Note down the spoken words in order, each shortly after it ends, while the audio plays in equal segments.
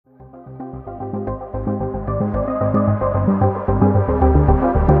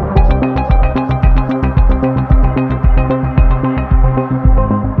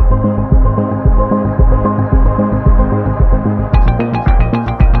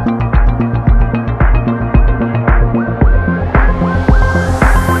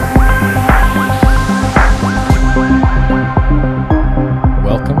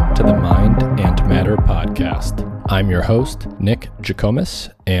your host, Nick Jikomes,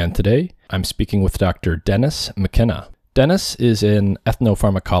 and today I'm speaking with Dr. Dennis McKenna. Dennis is an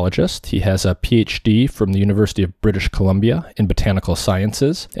ethnopharmacologist. He has a Ph.D. from the University of British Columbia in botanical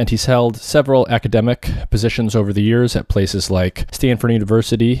sciences, and he's held several academic positions over the years at places like Stanford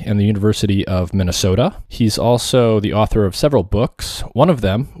University and the University of Minnesota. He's also the author of several books. One of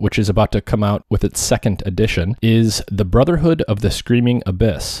them, which is about to come out with its second edition, is The Brotherhood of the Screaming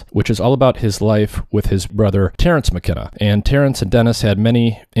Abyss, which is all about his life with his brother Terence McKenna. And Terence and Dennis had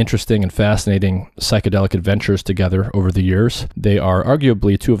many interesting and fascinating psychedelic adventures together over the years. They are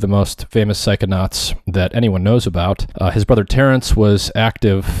arguably two of the most famous psychonauts that anyone knows about. His brother Terence was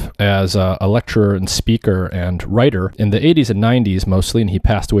active as a lecturer and speaker and writer in the 80s and 90s mostly, and he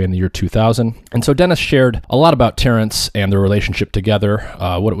passed away in the year 2000. And so Dennis shared a lot about Terence and their relationship together,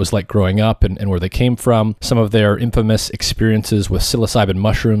 what it was like growing up and where they came from, some of their infamous experiences with psilocybin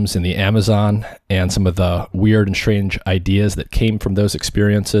mushrooms in the Amazon, and some of the weird and strange ideas that came from those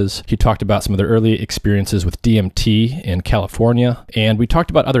experiences. He talked about some of their early experiences with DMT in California, and we talked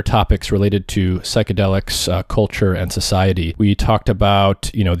about other topics related to psychedelics, culture, and society. We talked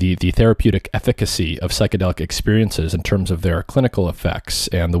about, the therapeutic efficacy of psychedelic experiences in terms of their clinical effects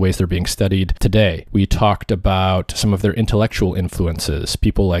and the ways they're being studied today. We talked about some of their intellectual influences,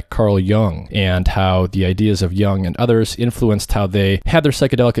 people like Carl Jung, and how the ideas of Jung and others influenced how they had their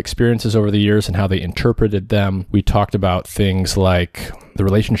psychedelic experiences over the years and how they interpreted them. We talked about things like the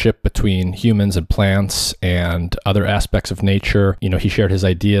relationship between humans and plants and other aspects of nature. He shared his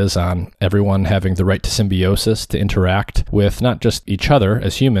ideas on everyone having the right to symbiosis, to interact with not just each other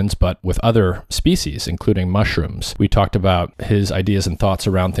as humans, but with other species, including mushrooms. We talked about his ideas and thoughts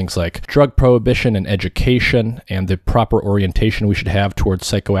around things like drug prohibition and education and the proper orientation we should have towards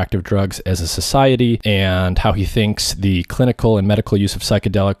psychoactive drugs as a society, and how he thinks the clinical and medical use of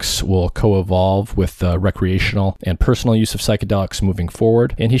psychedelics will co-evolve with the recreational and personal use of psychedelics moving forward.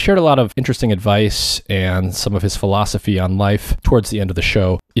 And he shared a lot of interesting advice and some of his philosophy on life towards the end of the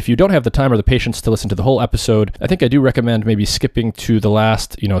show. If you don't have the time or the patience to listen to the whole episode, I think I do recommend maybe skipping to the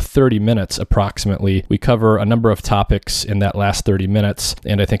last, 30 minutes approximately. We cover a number of topics in that last 30 minutes,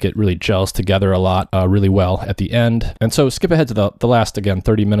 and I think it really gels together a lot really well at the end. And so skip ahead to the last, again,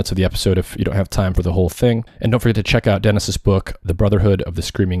 30 minutes of the episode if you don't have time for the whole thing. And don't forget to check out Dennis's book, The Brotherhood of the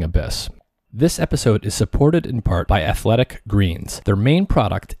Screaming Abyss. This episode is supported in part by Athletic Greens. Their main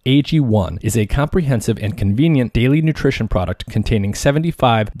product, AG1, is a comprehensive and convenient daily nutrition product containing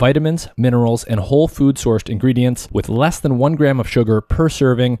 75 vitamins, minerals, and whole food sourced ingredients with less than 1 gram of sugar per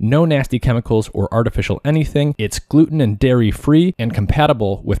serving, no nasty chemicals or artificial anything. It's gluten and dairy free and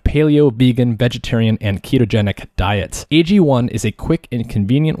compatible with paleo, vegan, vegetarian, and ketogenic diets. AG1 is a quick and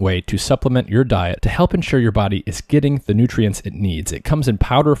convenient way to supplement your diet to help ensure your body is getting the nutrients it needs. It comes in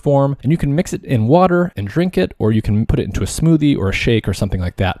powder form, and you can mix it in water and drink it, or you can put it into a smoothie or a shake or something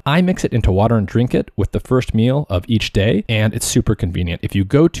like that. I mix it into water and drink it with the first meal of each day, and it's super convenient. If you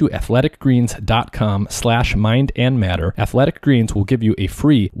go to athleticgreens.com/mindandmatter, Athletic Greens will give you a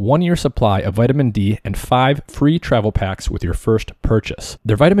free 1-year supply of vitamin D and 5 free travel packs with your first purchase.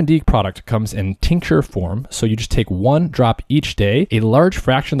 Their vitamin D product comes in tincture form, so you just take 1 drop each day. A large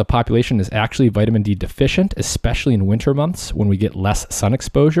fraction of the population is actually vitamin D deficient, especially in winter months when we get less sun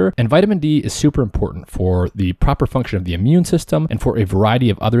exposure, and vitamin D is super important for the proper function of the immune system and for a variety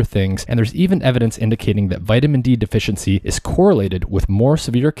of other things. And there's even evidence indicating that vitamin D deficiency is correlated with more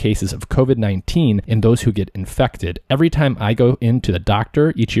severe cases of COVID-19 in those who get infected. Every time I go into the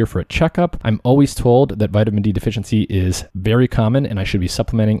doctor each year for a checkup, I'm always told that vitamin D deficiency is very common and I should be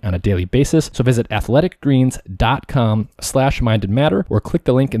supplementing on a daily basis. So visit athleticgreens.com/mindandmatter or click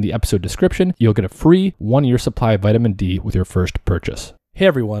the link in the episode description. You'll get a free 1-year supply of vitamin D with your first purchase. Hey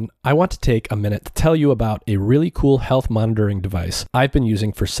everyone, I want to take a minute to tell you about a really cool health monitoring device I've been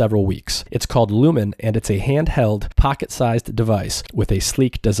using for several weeks. It's called Lumen, and it's a handheld, pocket-sized device with a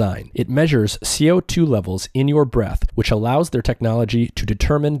sleek design. It measures CO2 levels in your breath, which allows their technology to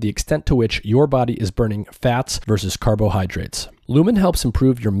determine the extent to which your body is burning fats versus carbohydrates. Lumen helps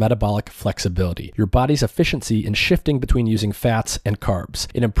improve your metabolic flexibility, your body's efficiency in shifting between using fats and carbs.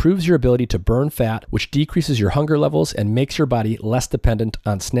 It improves your ability to burn fat, which decreases your hunger levels and makes your body less dependent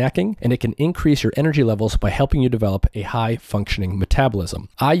on snacking, and it can increase your energy levels by helping you develop a high-functioning metabolism.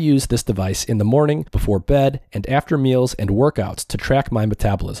 I use this device in the morning, before bed, and after meals and workouts to track my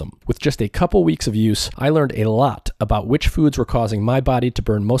metabolism. With just a couple weeks of use, I learned a lot about which foods were causing my body to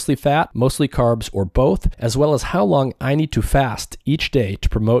burn mostly fat, mostly carbs, or both, as well as how long I need to fast each day to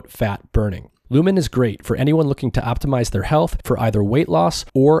promote fat burning. Lumen is great for anyone looking to optimize their health for either weight loss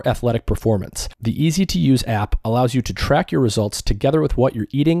or athletic performance. The easy-to-use app allows you to track your results together with what you're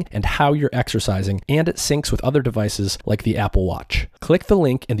eating and how you're exercising, and it syncs with other devices like the Apple Watch. Click the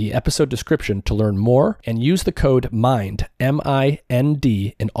link in the episode description to learn more and use the code MIND,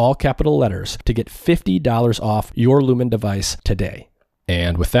 M-I-N-D, in all capital letters to get $50 off your Lumen device today.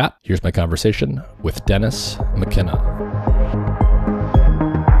 And with that, here's my conversation with Dennis McKenna.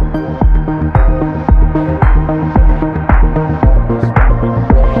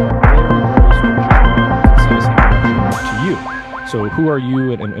 So who are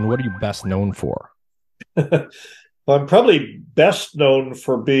you and what are you best known for? Well, I'm probably best known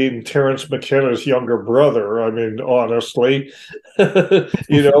for being Terence McKenna's younger brother. I mean, honestly, and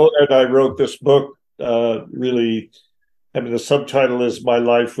I wrote this book, the subtitle is My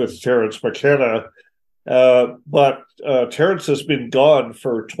Life with Terence McKenna. But Terence has been gone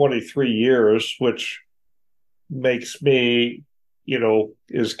for 23 years, which makes me,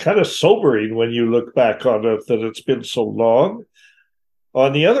 is kind of sobering when you look back on it, that it's been so long.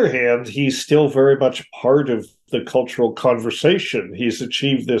 On the other hand, he's still very much part of the cultural conversation. He's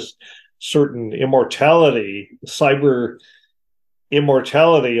achieved this certain immortality, cyber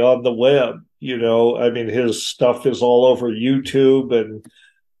immortality on the web. His stuff is all over YouTube,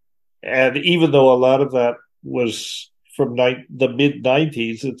 and even though a lot of that was from the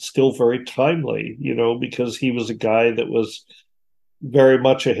mid-90s, it's still very timely, because he was a guy that was very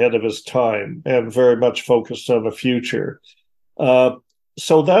much ahead of his time and very much focused on the future.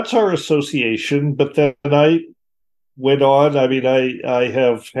 So that's our association. But then I went on. I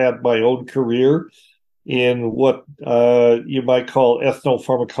have had my own career in what you might call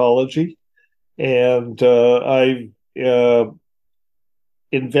ethnopharmacology. And I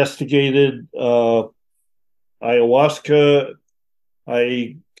investigated ayahuasca.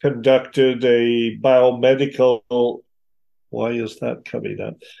 I conducted a biomedical. Why is that coming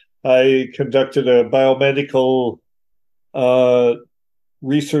up? I conducted a biomedical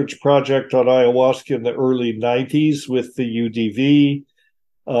research project on ayahuasca in the early 90s with the UDV,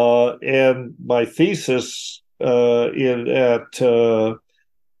 and my thesis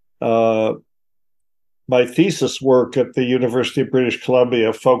my thesis work at the University of British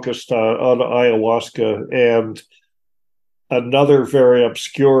Columbia focused on ayahuasca and another very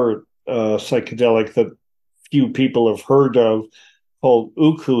obscure psychedelic that few people have heard of, called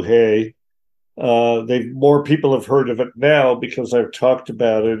ukuhe. More people have heard of it now because I've talked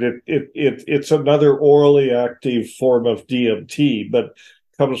about it. It's another orally active form of DMT, but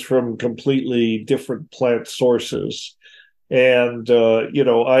comes from completely different plant sources. And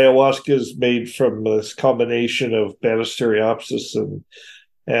ayahuasca is made from this combination of Banisteriopsis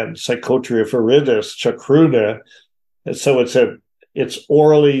and Psychotria viridis, chacruna. And so it's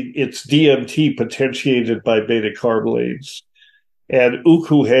DMT potentiated by beta carbolines. And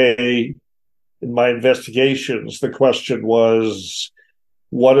ukuhe, in my investigations, the question was,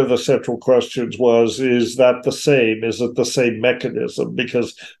 one of the central questions was, is that the same? Is it the same mechanism?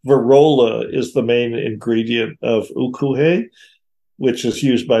 Because Varola is the main ingredient of ukuhe, which is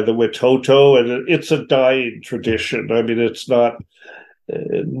used by the Witoto, and it's a dying tradition. It's not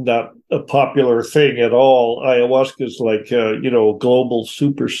a popular thing at all. Ayahuasca is like, a global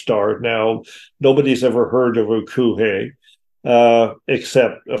superstar now. Nobody's ever heard of ukuhe.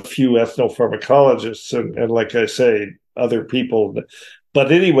 Except a few ethnopharmacologists and like I say, other people.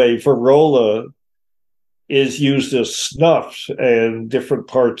 But anyway, Varola is used as snuff in different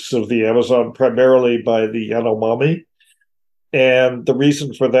parts of the Amazon, primarily by the Yanomami. And the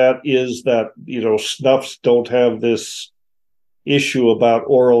reason for that is that, snuffs don't have this issue about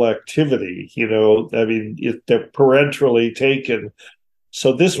oral activity. They're parenterally taken.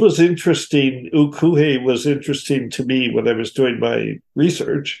 So this was interesting. Ukuhe was interesting to me when I was doing my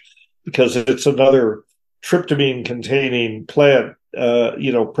research, because it's another tryptamine-containing plant,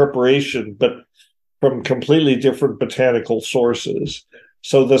 preparation, but from completely different botanical sources.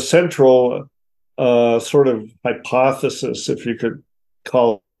 So the central sort of hypothesis, if you could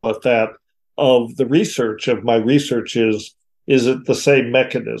call it that, of my research is it the same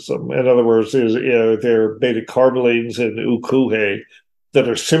mechanism? In other words, there are beta carbolines in ukuhe that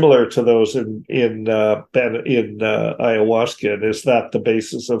are similar to those in ayahuasca, and is that the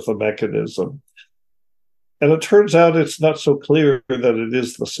basis of the mechanism? And it turns out it's not so clear that it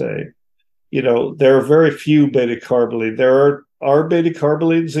is the same. There are very few beta carbolines. There are beta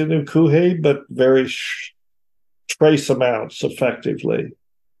carbolines in ukuhe, but very trace amounts, effectively,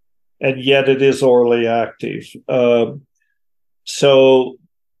 and yet it is orally active. So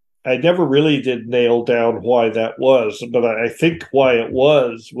I never really did nail down why that was, but I think why it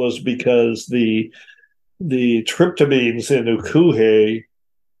was because the tryptamines in ukuhe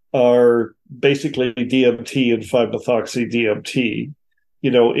are basically DMT and 5-methoxy-DMT,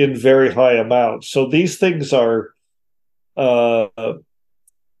 in very high amounts. So these things are, uh,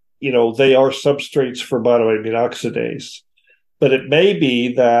 they are substrates for monoamine oxidase. But it may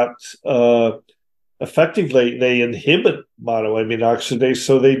be that effectively they inhibit monoamine oxidase,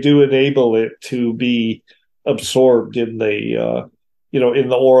 so they do enable it to be absorbed in in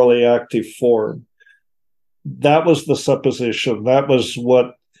the orally active form. That was the supposition. That was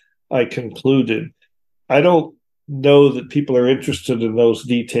what I concluded. I don't know that people are interested in those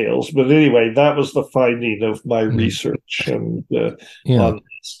details, but anyway, that was the finding of my research and Yeah. on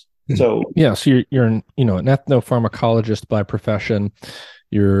this. So yeah, so you're an ethnopharmacologist by profession.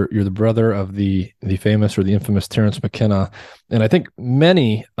 You're the brother of the famous or the infamous Terence McKenna, and I think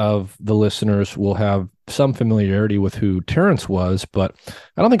many of the listeners will have some familiarity with who Terence was, but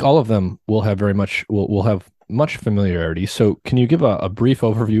I don't think all of them will have will have much familiarity. So can you give a brief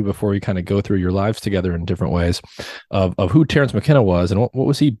overview before we kind of go through your lives together in different ways of who Terence McKenna was and what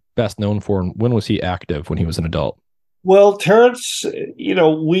was he best known for, and when was he active when he was an adult? Well, Terence,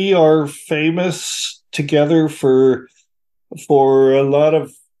 we are famous together for a lot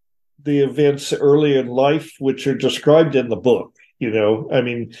of the events early in life, which are described in the book. I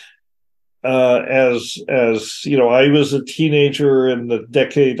mean, as I was a teenager in the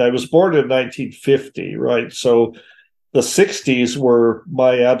decade. I was born in 1950, right? So the 60s were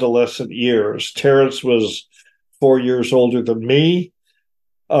my adolescent years. Terence was 4 years older than me,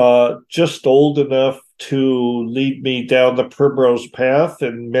 just old enough to lead me down the primrose path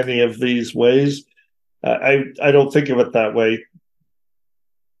in many of these ways. I don't think of it that way.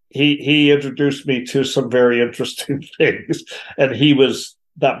 He introduced me to some very interesting things, and he was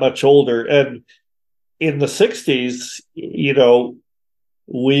that much older. And in the 60s, the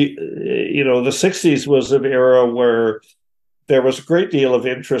 60s was an era where there was a great deal of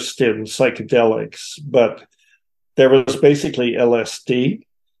interest in psychedelics, but there was basically LSD.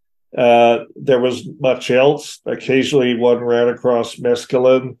 There was much else. Occasionally one ran across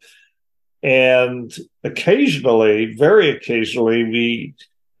mescaline, and occasionally, very occasionally,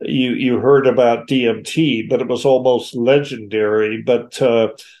 you heard about DMT, but it was almost legendary. But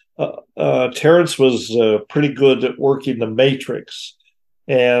Terence was pretty good at working the matrix,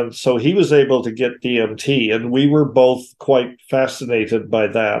 and so he was able to get DMT, and we were both quite fascinated by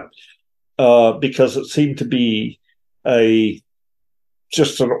that because it seemed to be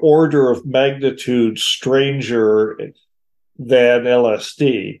just an order of magnitude stranger than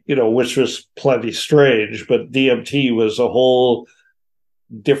LSD, which was plenty strange, but DMT was a whole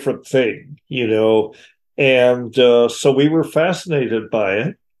different thing, and so we were fascinated by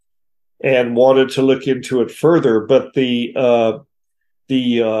it and wanted to look into it further. But the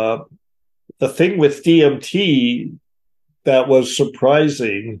thing with DMT that was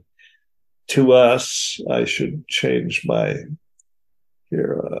surprising to us, I should change my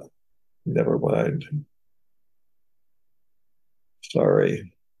here. Never mind.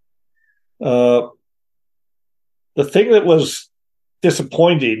 Sorry. The thing that was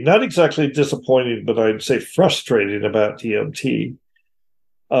disappointing, not exactly disappointing, but I'd say frustrating about DMT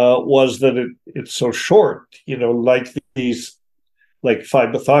was that it's so short. Like these, like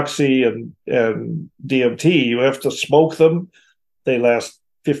 5-methoxy and DMT, you have to smoke them. They last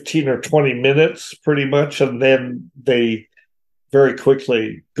 15 or 20 minutes pretty much, and then they very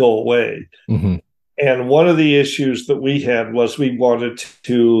quickly go away. Mm-hmm. And one of the issues that we had was we wanted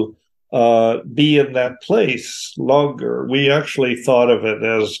to be in that place longer. We actually thought of it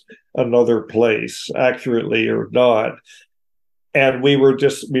as another place, accurately or not. And we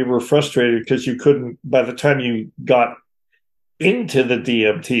were frustrated because you couldn't, by the time you got into the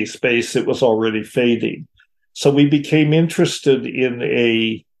DMT space, it was already fading. So we became interested in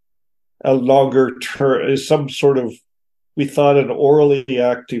a longer term, some sort of, we thought an orally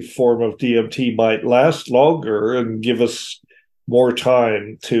active form of DMT might last longer and give us more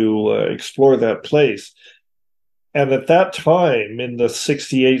time to explore that place. And at that time, in the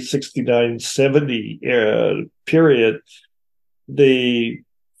 68, 69, 70 period, the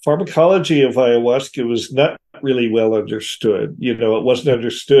pharmacology of ayahuasca was not really well understood. It wasn't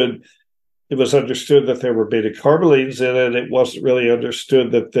understood. It was understood that there were beta carbolines in it. It wasn't really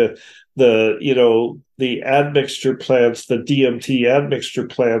understood that the admixture plants, the DMT admixture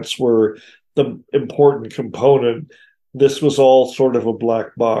plants, were the important component. This was all sort of a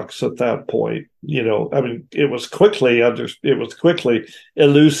black box at that point. It was quickly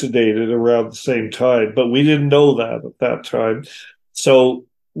elucidated around the same time, but we didn't know that at that time. So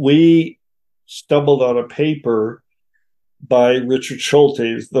we stumbled on a paper by Richard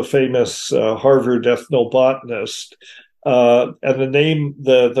Schultes, the famous Harvard ethnobotanist. And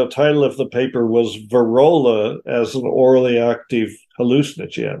the title of the paper was Varrola as an orally active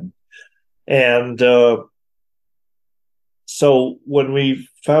hallucinogen. And so when we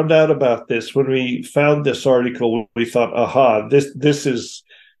found out about this, when we found this article, we thought, aha, this is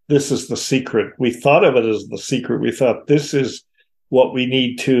the secret. We thought of it as the secret. We thought this is what we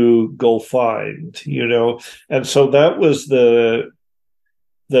need to go find, And so that was the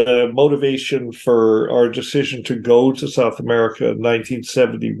motivation for our decision to go to South America in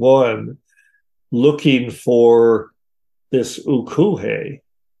 1971, looking for this ukuhe.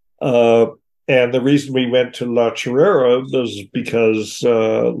 And the reason we went to La Chorrera was because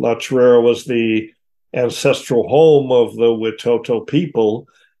La Chorrera was the ancestral home of the Witoto people,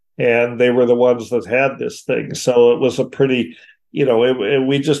 and they were the ones that had this thing. So it was a pretty,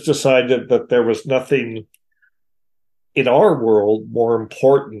 we just decided that there was nothing in our world more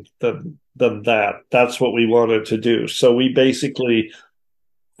important than that. That's what we wanted to do. So we basically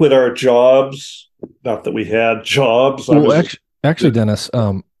quit our jobs. Not that we had jobs. Well, actually, Dennis,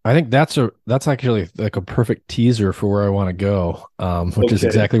 I think that's actually like a perfect teaser for where I want to go, which is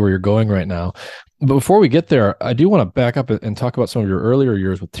exactly where you're going right now. But before we get there, I do want to back up and talk about some of your earlier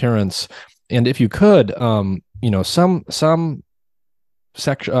years with Terence. And if you could, some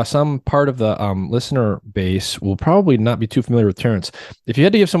part of the listener base will probably not be too familiar with Terence. If you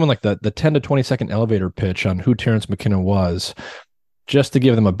had to give someone like the 10 to 20 second elevator pitch on who Terence McKenna was, just to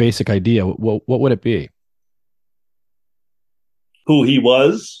give them a basic idea, what would it be? Who he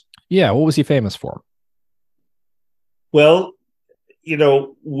was? Yeah, what was he famous for? Well,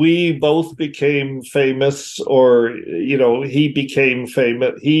 we both became famous, or he became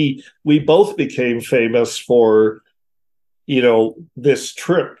famous. We both became famous for this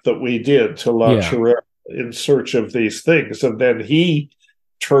trip that we did to La Chorrera in search of these things, and then he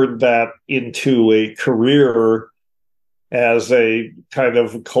turned that into a career as a kind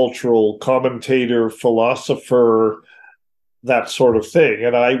of cultural commentator, philosopher, that sort of thing.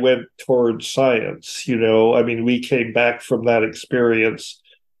 And I went towards science. We came back from that experience,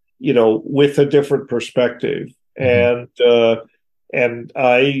 with a different perspective. Mm-hmm. And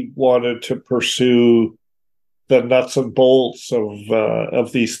I wanted to pursue the nuts and bolts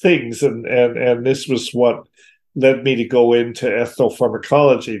of these things. And this was what led me to go into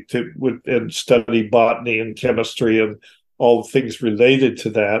ethnopharmacology and study botany and chemistry and all the things related to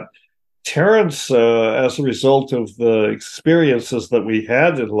that. Terence, as a result of the experiences that we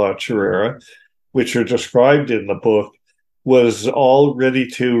had in La Chorrera, which are described in the book, was all ready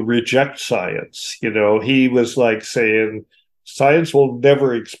to reject science. He was like saying, science will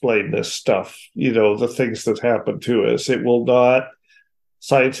never explain this stuff, the things that happen to us. It will not,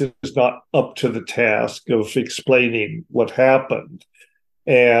 science is not up to the task of explaining what happened.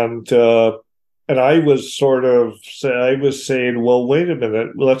 And I was saying, well, wait a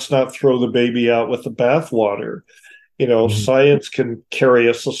minute, let's not throw the baby out with the bathwater. Mm-hmm. Science can carry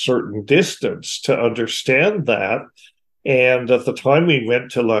us a certain distance to understand that. And at the time we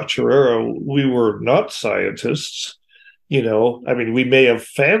went to La Chorrera, we were not scientists. We may have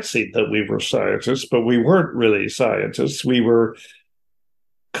fancied that we were scientists, but we weren't really scientists. We were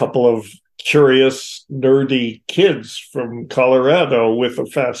a couple of curious, nerdy kids from Colorado with a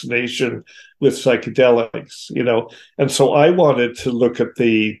fascination with psychedelics, And so I wanted to look at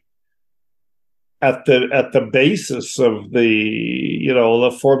the basis of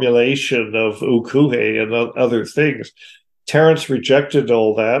the formulation of ukuhe and other things. Terence rejected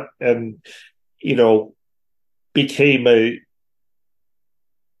all that and, became more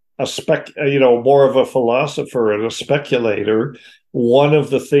of a philosopher and a speculator. One of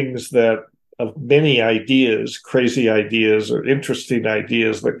the things of many ideas, crazy ideas or interesting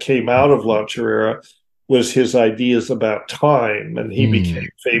ideas that came out of La Chorrera was his ideas about time. And he became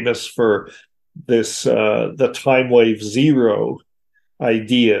famous for this, the time wave zero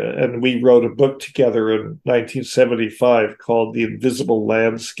idea. And we wrote a book together in 1975 called The Invisible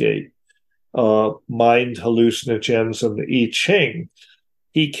Landscape, Mind, Hallucinogens, and the I Ching.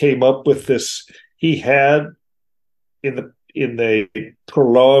 He came up with this. He had in the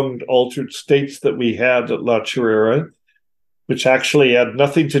prolonged altered states that we had at La Chorrera, which actually had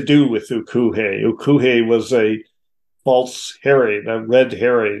nothing to do with ukuhe. Ukuhe was a false herring, a red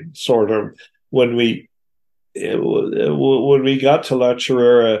herring, sort of. When we got to La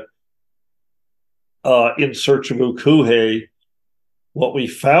Chorrera in search of ukuhe, what we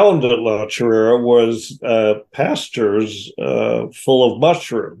found at La Chorrera was pastures full of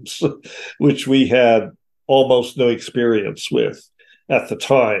mushrooms, which we had almost no experience with. at the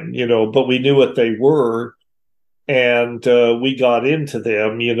time, but we knew what they were. And we got into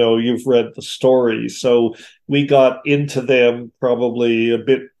them. You've read the story. So we got into them probably a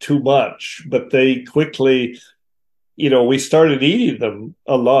bit too much, but they quickly, we started eating them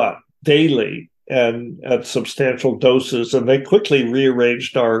a lot daily and at substantial doses, and they quickly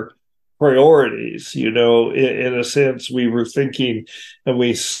rearranged our priorities. In a sense, we were thinking, and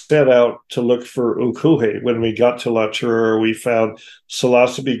we set out to look for ukuhe. When we got to La Chorrera, we found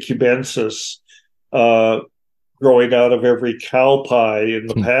Psilocybe cubensis, growing out of every cow pie in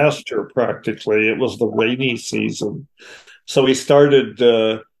the pasture, practically. It was the rainy season. So we started,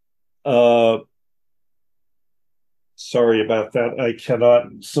 sorry about that. I cannot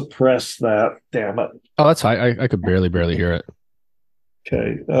suppress that, damn it. Oh, that's fine. I could barely hear it.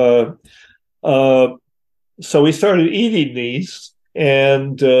 Okay. So we started eating these,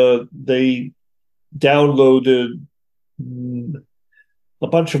 and they downloaded a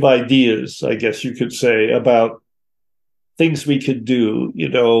bunch of ideas, I guess you could say, about things we could do,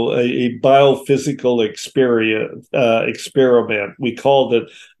 a biophysical experiment. We called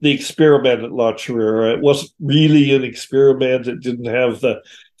it the experiment at La Chorrera. It wasn't really an experiment. It didn't have the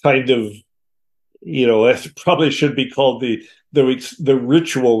kind of, it probably should be called the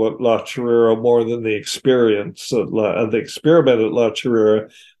ritual at La Chorrera more than the experience of the experiment at La Chorrera.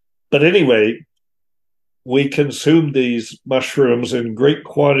 But anyway, we consumed these mushrooms in great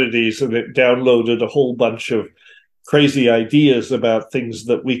quantities, and it downloaded a whole bunch of crazy ideas about things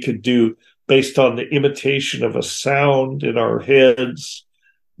that we could do based on the imitation of a sound in our heads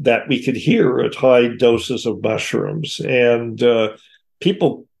that we could hear at high doses of mushrooms. And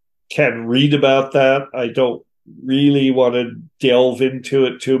people can read about that. I don't really want to delve into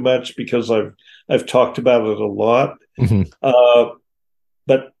it too much because I've talked about it a lot.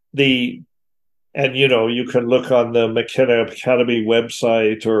 But you can look on the McKenna Academy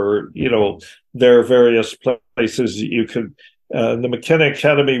website, or, there are various places you can. The McKenna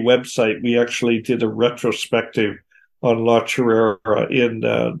Academy website, we actually did a retrospective on La Chorrera in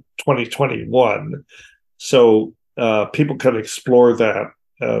 2021. So people can explore that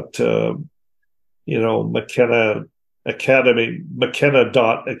at, McKenna Academy,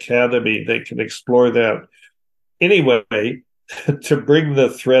 McKenna.academy. They can explore that. Anyway, to bring the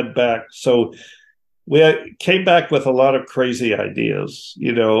thread back. So we came back with a lot of crazy ideas,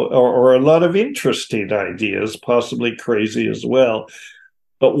 or a lot of interesting ideas, possibly crazy as well.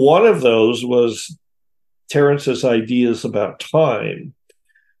 But one of those was Terence's ideas about time,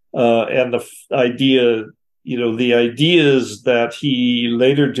 and the idea, the ideas that he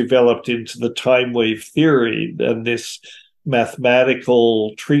later developed into the time wave theory and this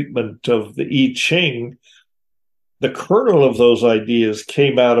mathematical treatment of the I Ching. The kernel of those ideas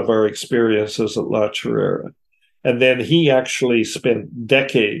came out of our experiences at La Chorrera. And then he actually spent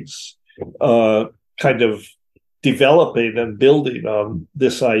decades kind of developing and building on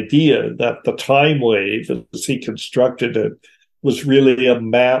this idea that the time wave, as he constructed it, was really a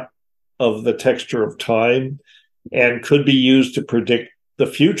map of the texture of time and could be used to predict the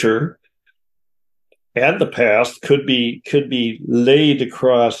future. And the past could be laid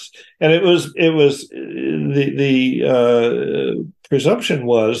across, and it was the presumption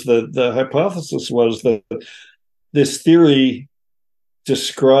was that the hypothesis was that this theory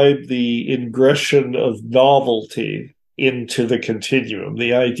described the ingression of novelty into the continuum,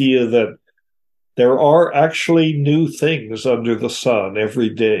 the idea that there are actually new things under the sun every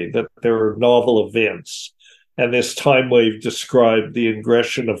day, that there are novel events, and this time wave described the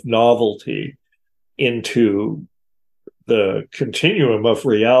ingression of novelty into the continuum of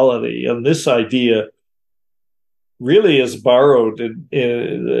reality. And this idea really is borrowed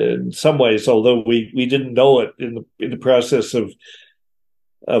in some ways, although we didn't know it in the process of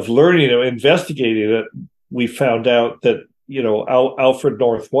learning or investigating it. We found out that Alfred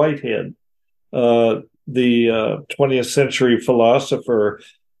North Whitehead, the 20th century philosopher,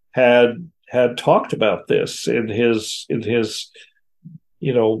 had talked about this in his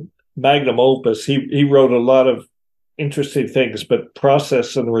magnum opus. He wrote a lot of interesting things, but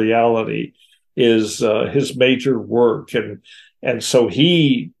Process and Reality is his major work, and so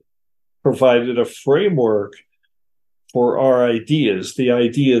he provided a framework for our ideas. The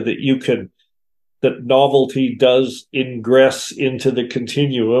idea that that novelty does ingress into the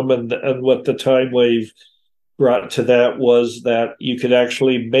continuum, and what the time wave brought to that was that you could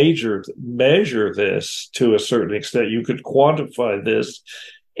actually measure this to a certain extent. You could quantify this.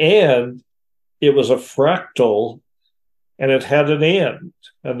 And it was a fractal, and it had an end.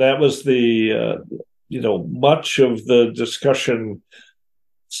 And that was much of the discussion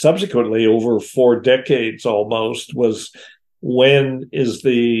subsequently over 4 decades almost was when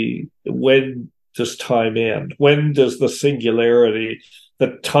does time end? When does the singularity,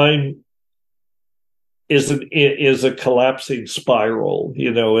 the time is a collapsing spiral?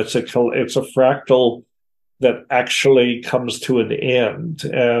 It's a fractal that actually comes to an end.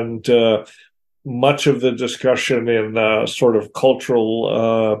 And much of the discussion in sort of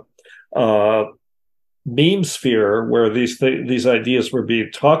cultural meme sphere, where these ideas were being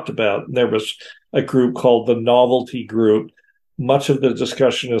talked about, and there was a group called the Novelty Group. Much of the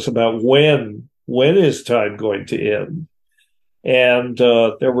discussion is about when is time going to end? And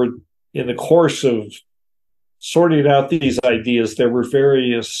there were, in the course of sorting out these ideas, there were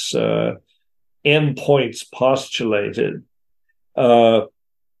various endpoints postulated.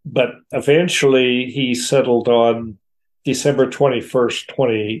 But eventually he settled on December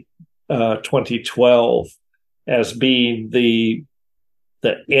 21st, 2012 as being the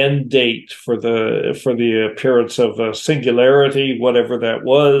end date for the appearance of a singularity, whatever that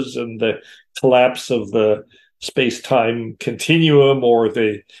was, and the collapse of the space-time continuum, or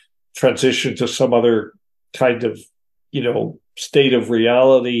the transition to some other kind of, state of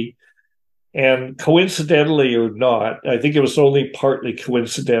reality. And coincidentally or not, I think it was only partly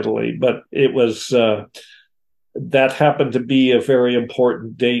coincidentally, but it was that happened to be a very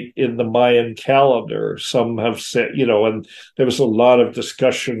important date in the Mayan calendar. Some have said, and there was a lot of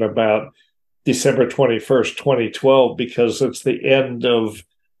discussion about December 21st, 2012, because it's the end of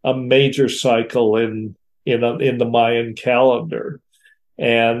a major cycle in the Mayan calendar.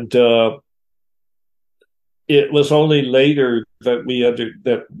 And it was only later that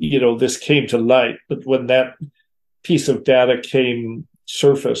this came to light. But when that piece of data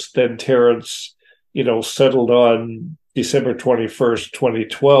surfaced, then Terence, settled on December 21st,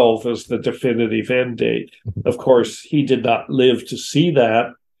 2012 as the definitive end date. Of course, he did not live to see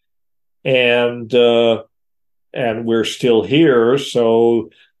that. And we're still here. So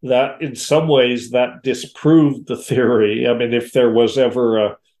that, in some ways, that disproved the theory. I mean, if there was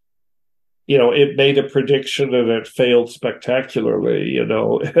ever it made a prediction and it failed spectacularly,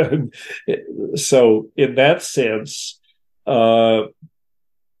 So in that sense,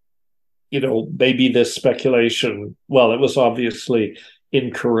 maybe this speculation, well, it was obviously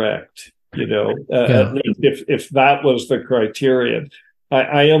incorrect, at least if that was the criterion.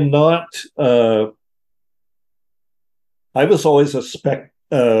 I am not, I was always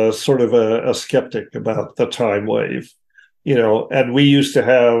sort of a skeptic about the time wave, and we used to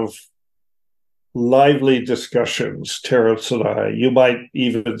have lively discussions, Terence and I. You might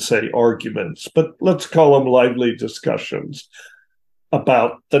even say arguments, but let's call them lively discussions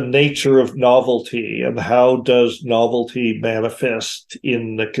about the nature of novelty and how does novelty manifest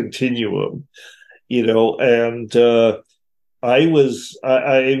in the continuum, and I was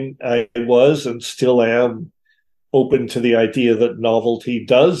and still am open to the idea that novelty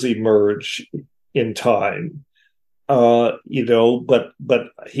does emerge in time. But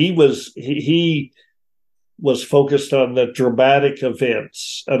he was focused on the dramatic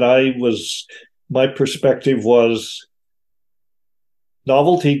events, and my perspective was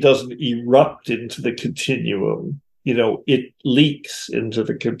novelty doesn't erupt into the continuum. It leaks into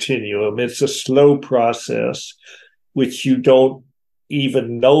the continuum. It's a slow process, which you don't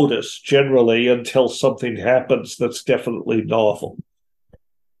even notice generally until something happens that's definitely novel.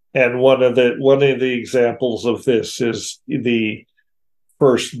 And one of the examples of this is the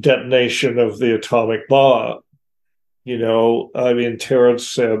first detonation of the atomic bomb. Terence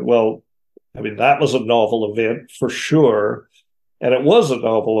said, well, that was a novel event for sure. And it was a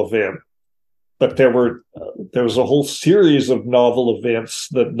novel event, but there was a whole series of novel events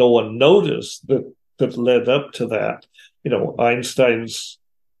that no one noticed that led up to that. Einstein's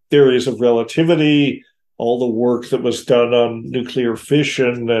theories of relativity, all the work that was done on nuclear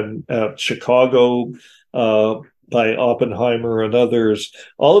fission and at Chicago by Oppenheimer and others,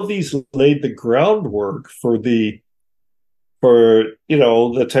 all of these laid the groundwork for the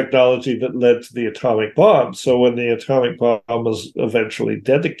technology that led to the atomic bomb. So when the atomic bomb was eventually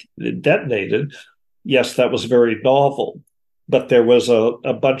detonated, yes, that was very novel, but there was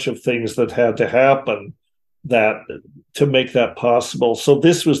a bunch of things that had to happen to make that possible. So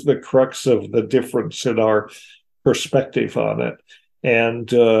this was the crux of the difference in our perspective on it. And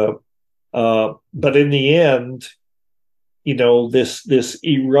but in the end, this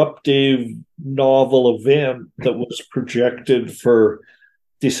eruptive novel event that was projected for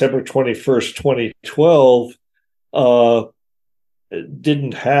December 21st, 2012,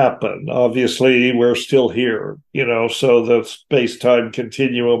 didn't happen. Obviously, we're still here, so the space-time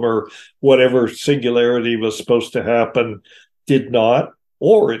continuum or whatever singularity was supposed to happen did not.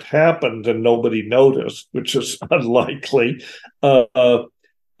 or it happened and nobody noticed, which is unlikely. Uh, uh,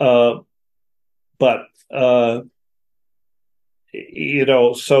 uh, but so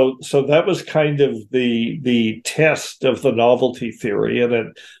that was kind of the test of the novelty theory, and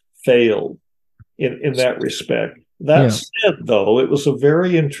it failed in that respect. That said, though, it was a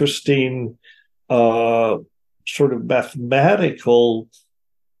very interesting sort of mathematical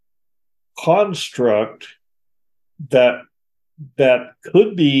construct that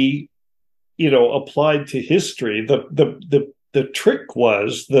could be, applied to history. The trick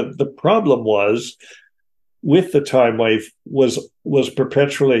was, the problem was with the time wave was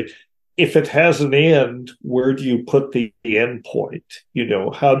perpetually, if it has an end, where do you put the end point?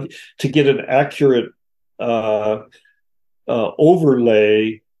 How to get an accurate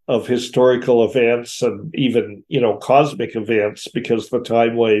overlay of historical events and even cosmic events, because the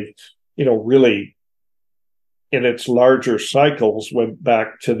time wave really in its larger cycles went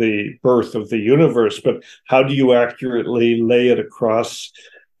back to the birth of the universe. But how do you accurately lay it across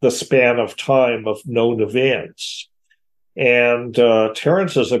the span of time of known events? And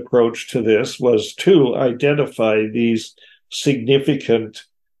Terence's approach to this was to identify these significant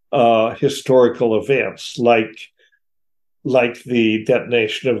historical events, like the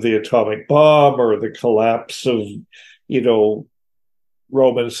detonation of the atomic bomb, or the collapse of,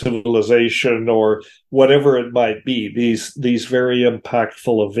 Roman civilization, or whatever it might be, these very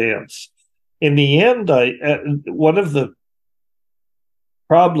impactful events. In the end, one of the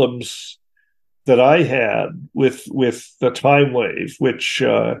problems that I had with the time wave, which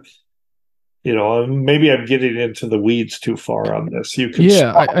maybe I'm getting into the weeds too far on this. You can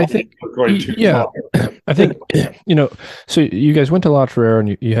I think we're going too yeah, far. I think so you guys went to La Ferrera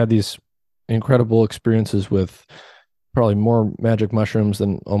and you had these incredible experiences with probably more magic mushrooms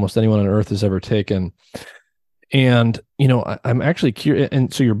than almost anyone on earth has ever taken. And, I'm actually curious.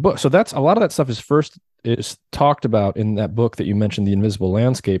 And so your book, so that's a lot of that stuff is talked about in that book that you mentioned, The Invisible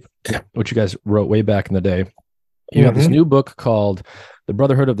Landscape, which you guys wrote way back in the day. You have this new book called The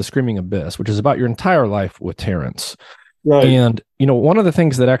Brotherhood of the Screaming Abyss, which is about your entire life with Terence. Right. And, one of the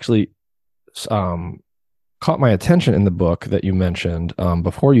things that actually caught my attention in the book that you mentioned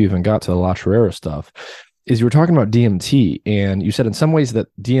before you even got to the La Ferrera stuff is you were talking about DMT, and you said in some ways that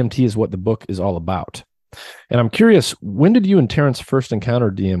DMT is what the book is all about. And I'm curious, when did you and Terence first encounter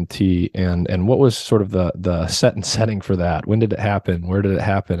DMT, and what was sort of the setting for that? When did it happen? Where did it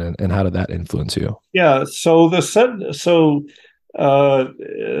happen? And how did that influence you? Yeah. So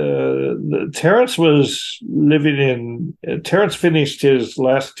Terence was living Terence finished his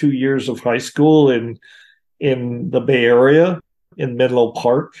last 2 years of high school in the Bay Area, in Menlo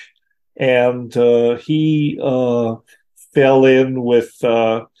Park. And he fell in with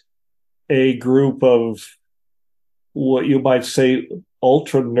a group of what you might say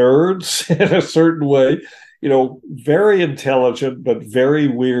ultra nerds in a certain way, very intelligent but very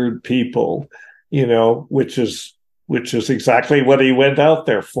weird people, which is exactly what he went out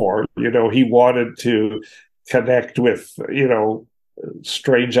there for. He wanted to connect with,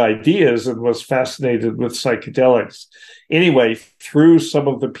 strange ideas, and was fascinated with psychedelics. Anyway, through some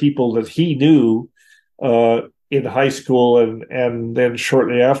of the people that he knew in high school and then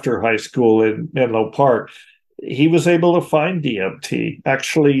shortly after high school in Menlo Park, he was able to find DMT.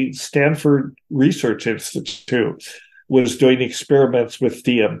 Actually, Stanford Research Institute was doing experiments with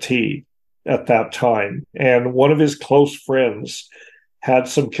DMT at that time. And one of his close friends had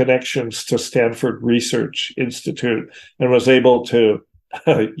some connections to Stanford Research Institute and was able to,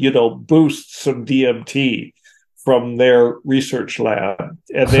 boost some DMT from their research lab.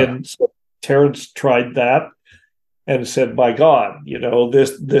 And then Terence tried that and said, "My God,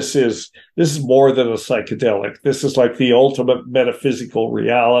 this is more than a psychedelic. This is like the ultimate metaphysical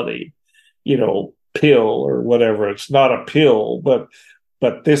reality, pill or whatever. It's not a pill, but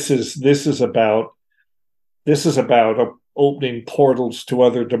this is about opening portals to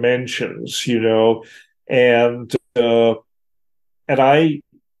other dimensions, and I,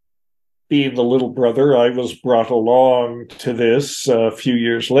 being the little brother, I was brought along to this a few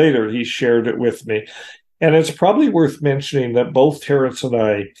years later. He shared it with me. And it's probably worth mentioning that both Terence and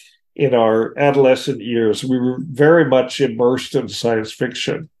I, in our adolescent years, we were very much immersed in science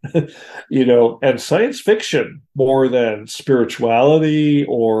fiction, and science fiction, more than spirituality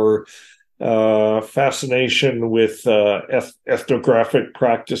or fascination with ethnographic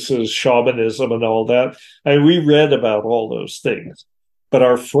practices, shamanism, and all that. We read about all those things, but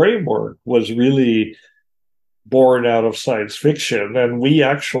our framework was really born out of science fiction, and we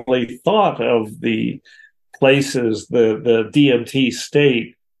actually thought of the places, the DMT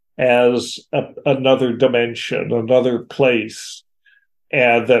state, as another dimension, another place.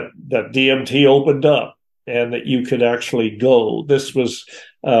 and that DMT opened up and that you could actually go. This was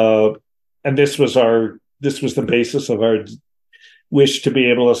the basis of our wish to be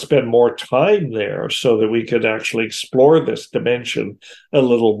able to spend more time there so that we could actually explore this dimension a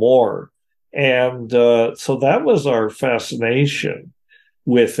little more. And so that was our fascination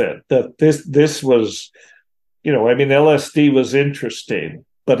with it, that this was, I mean, LSD was interesting,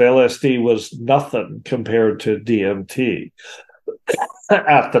 but LSD was nothing compared to DMT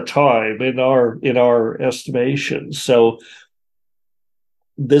at the time in our estimation. So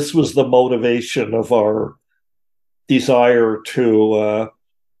this was the motivation of our desire to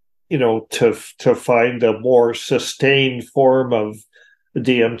to find a more sustained form of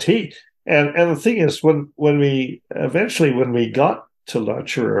DMT. And the thing is, when we got to La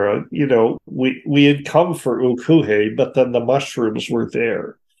Chorrera, we had come for ukuhe, but then the mushrooms were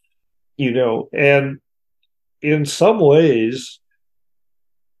there, and in some ways,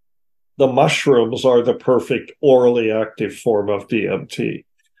 the mushrooms are the perfect orally active form of DMT.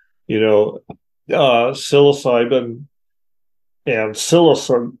 Psilocybin and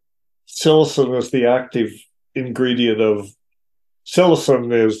psilocin. Psilocin is the active ingredient of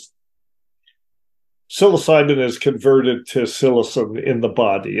psilocybin is converted to psilocin in the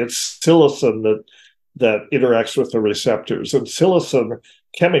body. It's psilocin that interacts with the receptors, and psilocin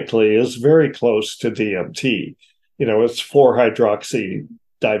chemically is very close to DMT. It's 4-hydroxy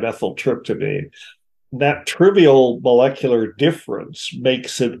dimethyltryptamine. That trivial molecular difference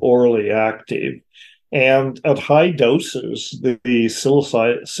makes it orally active. And at high doses, the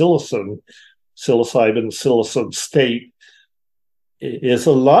psilocybin state is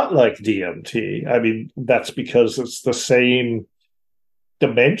a lot like DMT. I mean, that's because it's the same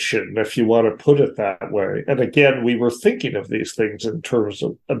dimension, if you want to put it that way. And again, we were thinking of these things in terms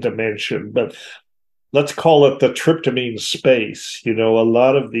of a dimension, but let's call it the tryptamine space. A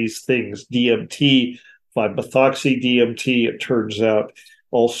lot of these things, DMT, 5-methoxy DMT, it turns out,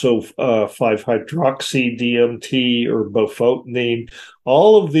 also 5-hydroxy DMT or bufotenine.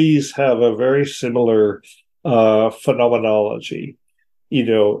 All of these have a very similar phenomenology,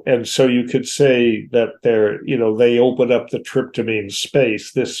 and so you could say that they open up the tryptamine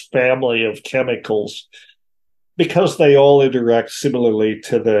space, this family of chemicals, because they all interact similarly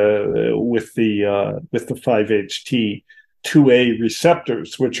with the 5-HT2A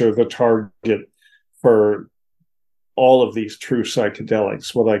receptors, which are the target for all of these true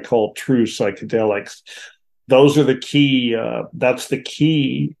psychedelics, what I call true psychedelics. Those are the key, that's the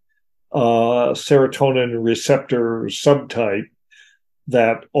key serotonin receptor subtype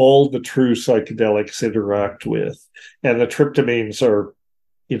that all the true psychedelics interact with. And the tryptamines are,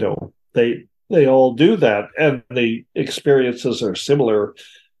 they all do that, and the experiences are similar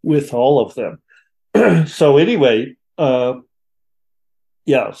with all of them. So anyway,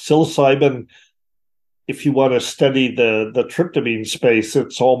 psilocybin, if you want to study the tryptamine space,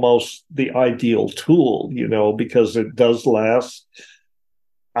 it's almost the ideal tool, because it does last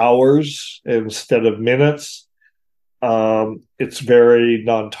hours instead of minutes. It's very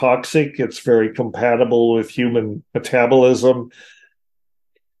non-toxic. It's very compatible with human metabolism.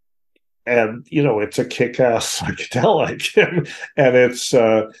 And, it's a kick-ass psychedelic. And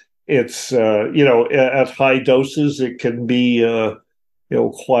it's at high doses, it can be,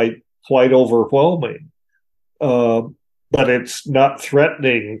 quite overwhelming. But it's not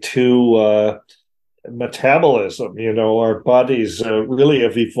threatening to metabolism. Our bodies really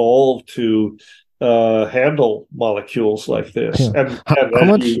have evolved to handle molecules like this. Yeah.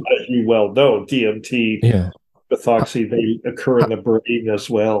 And as you well know, DMT, methoxy, they occur in the brain as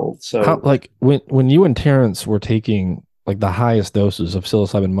well. So, when you and Terence were taking the highest doses of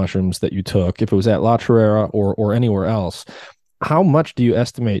psilocybin mushrooms that you took, if it was at La Chorrera or anywhere else, how much do you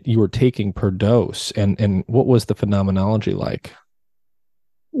estimate you were taking per dose, and what was the phenomenology like?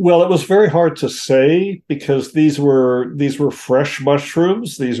 Well, it was very hard to say because these were fresh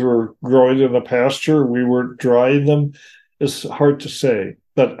mushrooms. These were growing in the pasture. We were drying them. It's hard to say,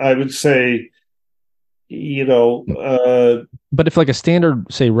 but I would say, but if a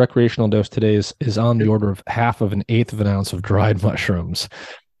standard, say, recreational dose today is on the order of half of an eighth of an ounce of dried mushrooms,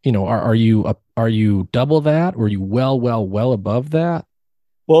 are you double that, or are you well above that?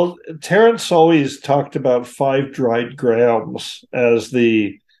 Well, Terence always talked about 5 dried grams as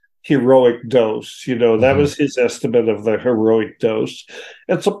the heroic dose. That was his estimate of the heroic dose.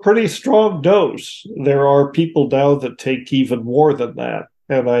 It's a pretty strong dose. There are people now that take even more than that,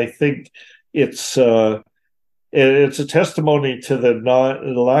 and I think it's a testimony to the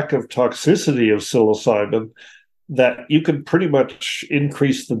lack of toxicity of psilocybin that you can pretty much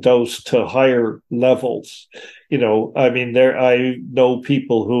increase the dose to higher levels. I mean, I know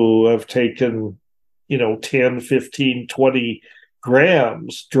people who have taken, 10, 15, 20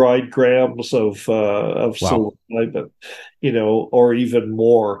 grams, dried grams of Wow. psilocybin, or even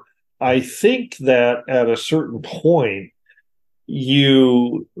more. I think that at a certain point,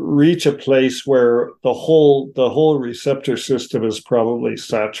 you reach a place where the whole receptor system is probably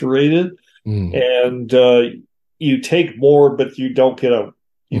saturated, Mm. and you take more, but you Hmm. don't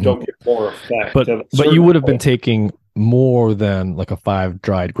get more effect But at a you certain would have been point. taking more than like a 5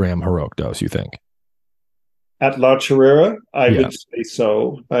 dried gram heroic dose, you think? At La Chirera, I Yeah. would say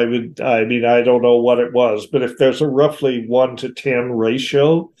so. I mean, I don't know what it was, but if there's a roughly 1 to 10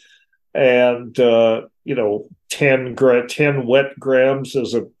 ratio, and 10 wet grams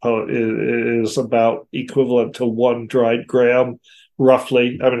is about equivalent to 1 dried gram,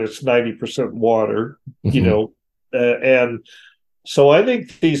 roughly. I mean, it's 90% water, Hmm. and so I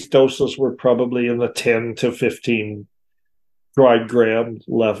think these doses were probably in the 10 to 15 dried gram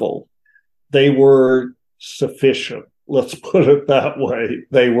level. They were sufficient. Let's put it that way.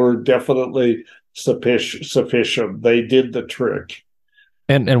 They were definitely sufficient. They did the trick.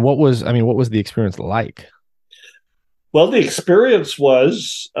 And what was, I mean, what was the experience like? Well, the experience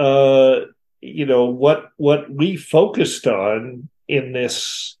was, what we focused on in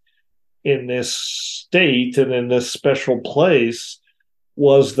this state and in this special place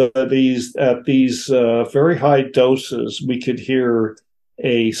was that these very high doses we could hear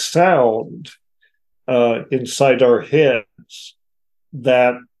a sound inside our heads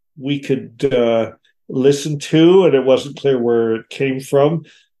that we could listen to, and it wasn't clear where it came from.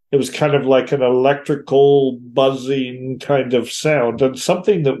 It was kind of like an electrical buzzing kind of sound, and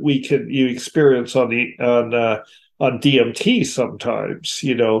something that you experience on DMT sometimes.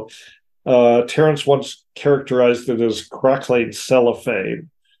 Terence once characterized it as crackling cellophane,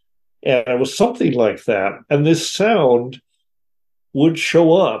 and it was something like that. And this sound would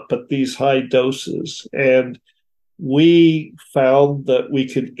show up at these high doses, and we found that we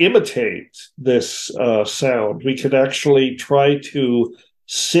could imitate this sound. We could actually try to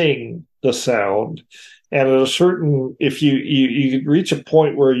sing the sound. And at a certain, if you could reach a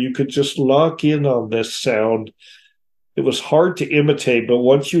point where you could just lock in on this sound, it was hard to imitate, but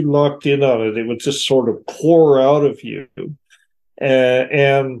once you locked in on it, it would just sort of pour out of you,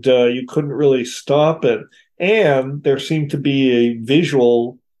 and you couldn't really stop it. And there seemed to be a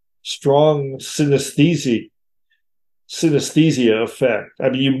visual, strong synesthesia effect. I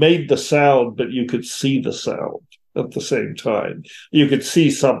mean, you made the sound, but you could see the sound at the same time. You could see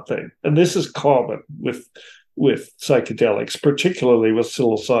something, and this is common with psychedelics, particularly with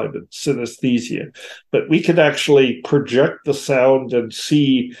psilocybin, synesthesia. But we could actually project the sound and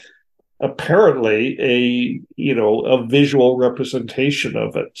see apparently a visual representation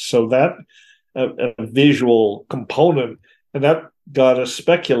of it. So that a visual component, and that got us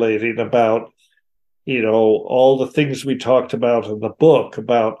speculating about all the things we talked about in the book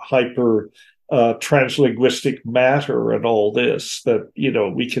about hyper translinguistic matter and all this, that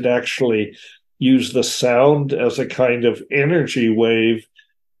we could actually use the sound as a kind of energy wave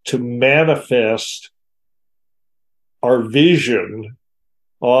to manifest our vision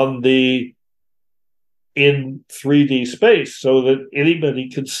in 3D space, so that anybody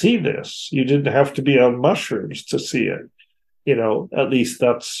could see this. You didn't have to be on mushrooms to see it. At least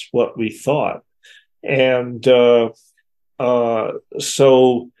that's what we thought. And so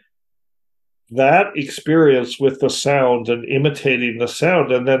that experience with the sound and imitating the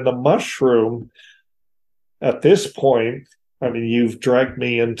sound, and then the mushroom at this point, I mean, you've dragged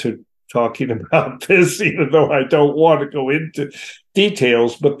me into talking about this, even though I don't want to go into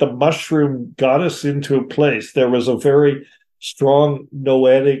details, but the mushroom got us into a place. There was a very strong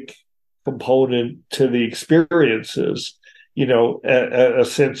noetic component to the experiences, a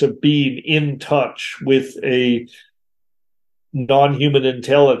sense of being in touch with a non-human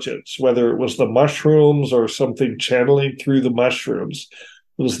intelligence, whether it was the mushrooms or something channeling through the mushrooms,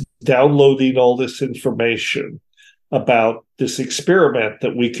 was downloading all this information about this experiment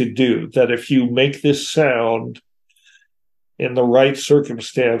that we could do, that if you make this sound in the right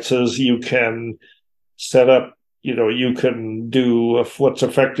circumstances, you can set up, you can do what's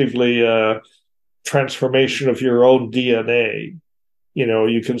effectively a transformation of your own DNA.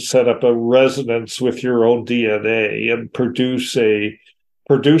 You can set up a resonance with your own DNA and produce an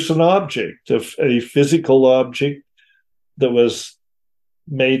object, a physical object that was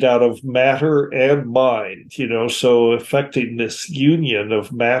made out of matter and mind, so affecting this union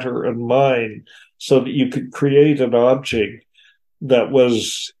of matter and mind, so that you could create an object that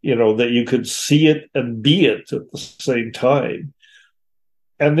was, that you could see it and be it at the same time.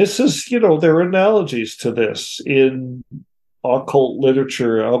 And this is, there are analogies to this in occult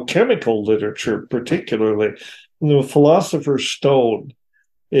literature, alchemical literature, particularly. The Philosopher's Stone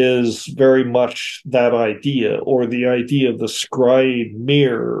is very much that idea, or the idea of the scrying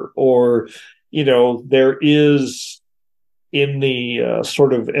mirror, or, there is in the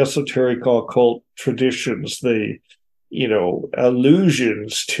sort of esoteric occult traditions, the,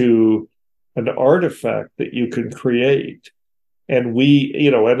 allusions to an artifact that you can create. And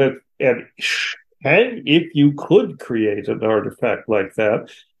and if you could create an artifact like that,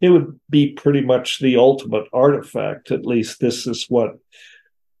 it would be pretty much the ultimate artifact. At least this is what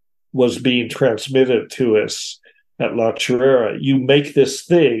was being transmitted to us at La Chirera. You make this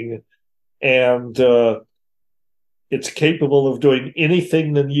thing, and it's capable of doing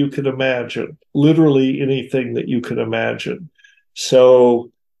anything that you can imagine, literally anything that you can imagine.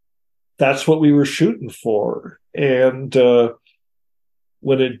 So that's what we were shooting for. And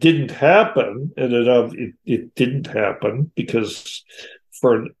when it didn't happen, and it didn't happen because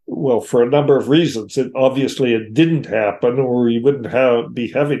for a number of reasons, it didn't happen, or we wouldn't be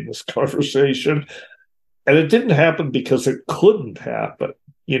having this conversation. And it didn't happen because it couldn't happen.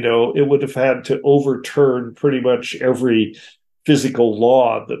 It would have had to overturn pretty much every physical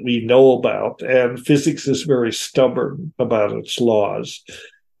law that we know about. And physics is very stubborn about its laws.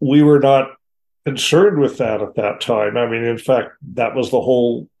 We were not concerned with that at that time. I mean, in fact, that was the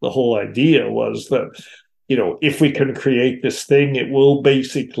whole idea, was that, if we can create this thing, it will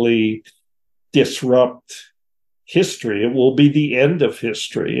basically disrupt history. It will be the end of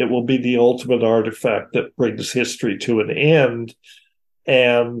history. It will be the ultimate artifact that brings history to an end.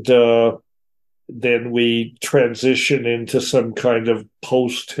 And then we transition into some kind of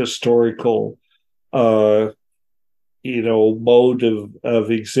post-historical, mode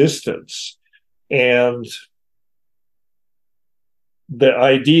of existence. And the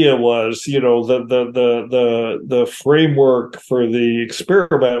idea was, the framework for the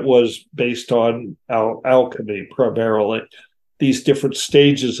experiment was based on alchemy primarily. These different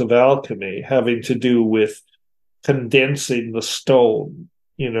stages of alchemy having to do with condensing the stone,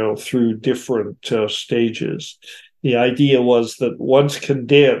 through different stages. The idea was that once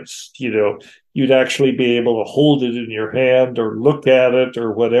condensed, you'd actually be able to hold it in your hand or look at it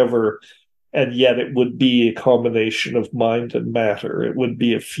or whatever, and yet it would be a combination of mind and matter. It would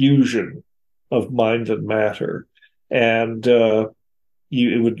be a fusion of mind and matter. And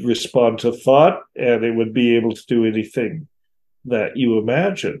it would respond to thought, and it would be able to do anything that you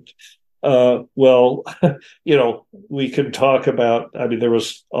imagined. Well, we can talk about, there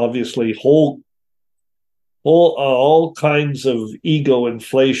was obviously all kinds of ego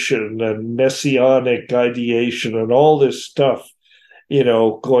inflation and messianic ideation and all this stuff,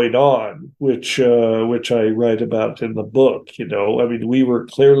 going on, which I write about in the book. We were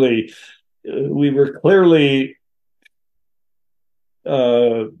clearly,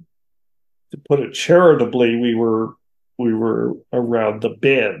 to put it charitably, we were around the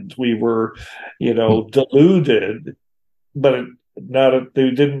bend. We were, deluded, but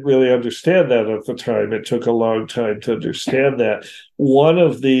they didn't really understand that at the time. It took a long time to understand that. One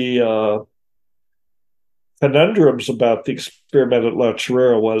of the conundrums about the experiment at La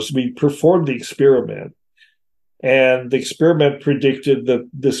Chirera was we performed the experiment, and the experiment predicted that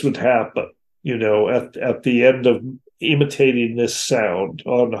this would happen, at the end of imitating this sound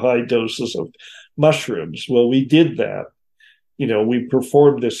on high doses of mushrooms. Well, we did that. We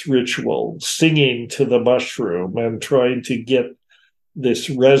performed this ritual, singing to the mushroom and trying to get this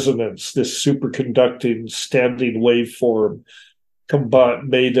resonance, this superconducting standing waveform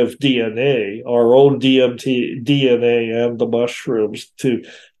made of DNA, our own DMT, DNA, and the mushrooms, to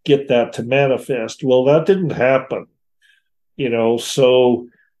get that to manifest. Well, that didn't happen, so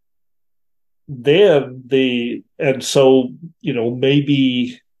then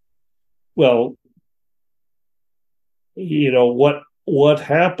maybe, well, what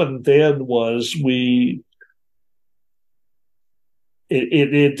happened then was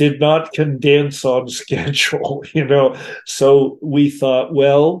it did not condense on schedule, so we thought,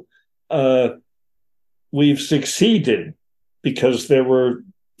 well, we've succeeded, because there were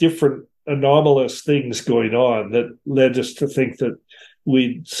different anomalous things going on that led us to think that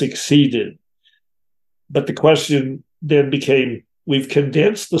we'd succeeded. But the question then became, we've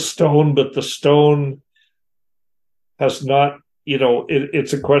condensed the stone, but the stone has not,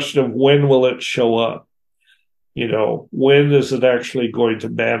 it's a question of when will it show up? When is it actually going to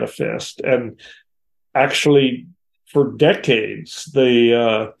manifest? And actually, for decades,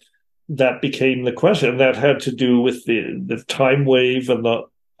 the that became the question. That had to do with the time wave and the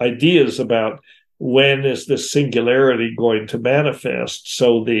ideas about when is this singularity going to manifest.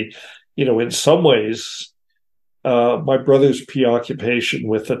 So in some ways, my brother's preoccupation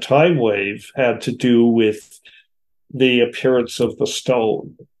with the time wave had to do with the appearance of the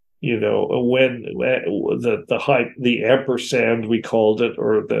stone. When the ampersand, we called it,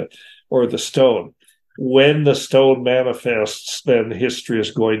 or the stone. When the stone manifests, then history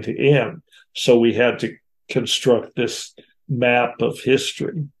is going to end. So we had to construct this map of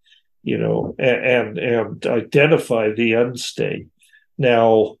history, and identify the end state.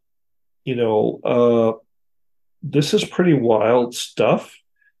 Now, this is pretty wild stuff.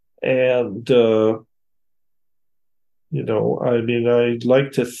 And, I'd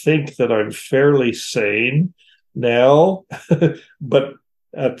like to think that I'm fairly sane now, but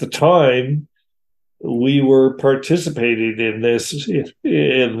at the time, we were participating in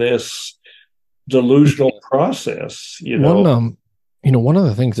this delusional process. One of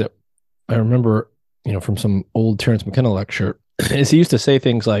the things that I remember, from some old Terence McKenna lecture is he used to say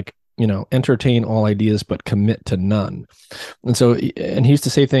things like, entertain all ideas, but commit to none. And he used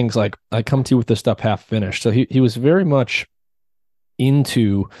to say things like, I come to you with this stuff half finished. So he was very much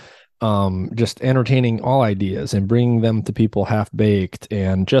into just entertaining all ideas and bringing them to people half baked,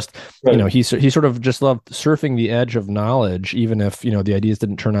 and just Right. he sort of just loved surfing the edge of knowledge, even if the ideas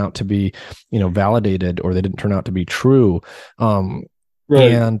didn't turn out to be validated, or they didn't turn out to be true.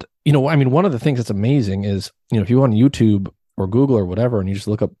 Right. And one of the things that's amazing is if you go on YouTube or Google or whatever, and you just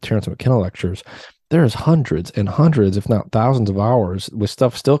look up Terence McKenna lectures, there's hundreds and hundreds, if not thousands of hours with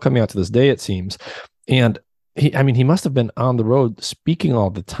stuff still coming out to this day, it seems. And he must have been on the road speaking all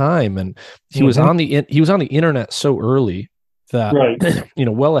the time, and he was on the internet so early that Right.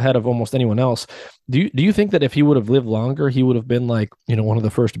 well ahead of almost anyone else. Do you think that if he would have lived longer, he would have been like one of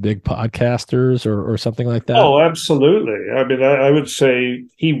the first big podcasters or something like that? Oh, absolutely. I would say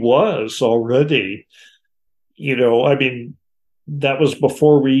he was already. That was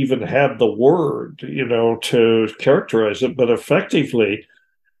before we even had the word, to characterize it. But effectively,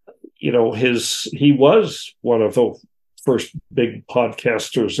 he was one of the first big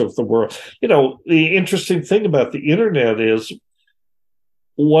podcasters of the world. The interesting thing about the internet is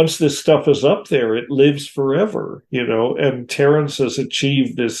once this stuff is up there, it lives forever, and Terence has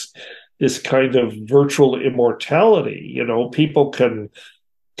achieved this kind of virtual immortality. People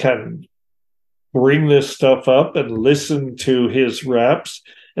can bring this stuff up and listen to his raps.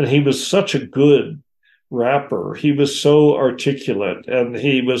 And he was such a good rapper. He was so articulate, and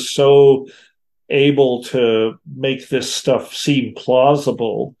he was so able to make this stuff seem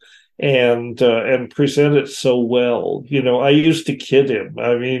plausible and present it so well. I used to kid him.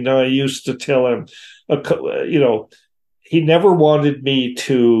 I used to tell him, he never wanted me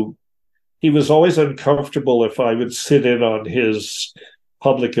to. He was always uncomfortable if I would sit in on his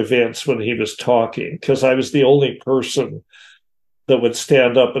public events when he was talking, because I was the only person that would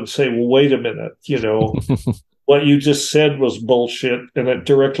stand up and say, well, wait a minute, what you just said was bullshit, and it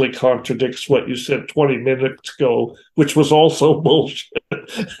directly contradicts what you said 20 minutes ago, which was also bullshit.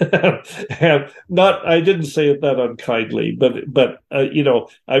 And I didn't say it that unkindly, but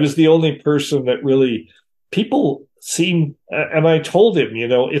I was the only person that really people seem, and I told him,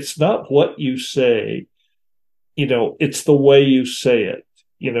 it's not what you say, it's the way you say it.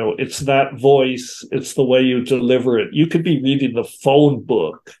 It's that voice, it's the way you deliver it. You could be reading the phone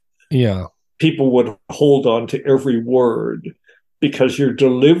book. Yeah. People would hold on to every word because your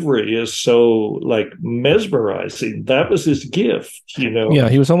delivery is so mesmerizing. That was his gift, Yeah,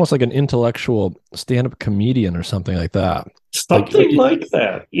 he was almost like an intellectual stand-up comedian or something like that. Something like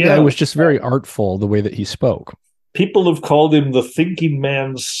that. Yeah, it was just very artful the way that he spoke. People have called him the thinking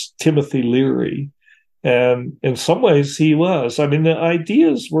man's Timothy Leary. And in some ways he was. The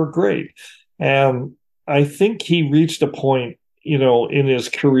ideas were great. And I think he reached a point, in his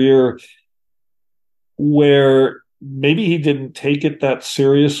career where maybe he didn't take it that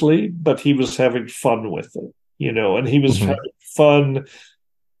seriously, but he was having fun with it, and he was having fun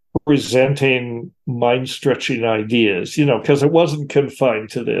presenting mind-stretching ideas, because it wasn't confined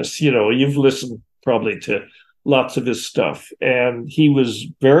to this. You've listened probably to lots of his stuff, and he was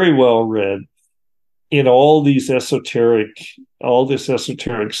very well read in all this esoteric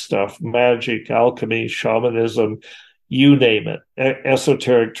stuff, magic, alchemy, shamanism, you name it,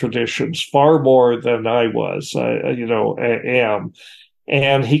 esoteric traditions, far more than I was, am.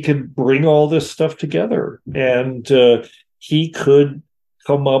 And he could bring all this stuff together, and he could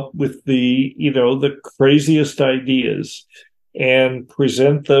come up with the craziest ideas and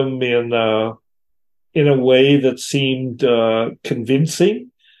present them in a way that seemed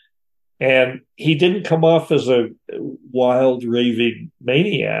convincing. And he didn't come off as a wild, raving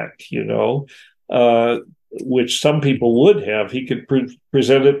maniac, which some people would have. He could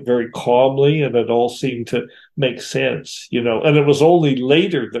present it very calmly, and it all seemed to make sense, And it was only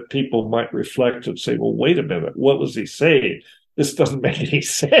later that people might reflect and say, well, wait a minute, what was he saying? This doesn't make any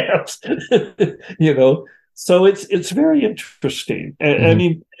sense, So it's very interesting. I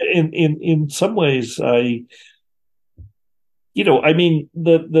mean, in some ways, the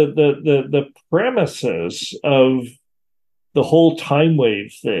premises of the whole time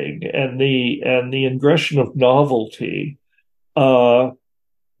wave thing and the ingression of novelty, I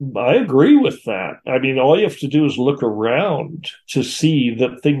agree with that. I mean, all you have to do is look around to see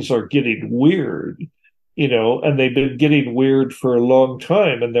that things are getting weird, and they've been getting weird for a long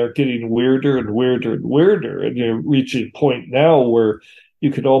time, and they're getting weirder and weirder and weirder. And you're reaching a point now where you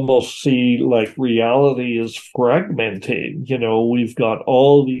could almost see like reality is fragmenting. We've got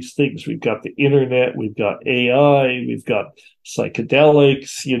all these things. We've got the internet, we've got AI, we've got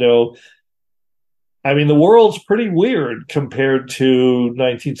psychedelics, I mean, the world's pretty weird compared to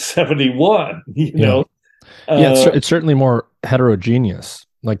 1971, Yeah, it's certainly more heterogeneous.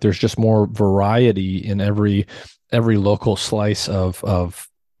 Like there's just more variety in every local slice of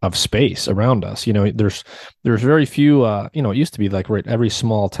space around us. There's very few. It used to be like every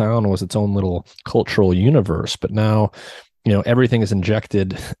small town was its own little cultural universe, but now, everything is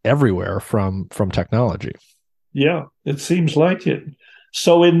injected everywhere from technology. Yeah, it seems like it.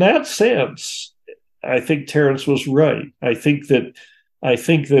 So in that sense, I think Terence was right. I think that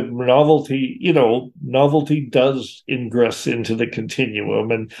novelty does ingress into the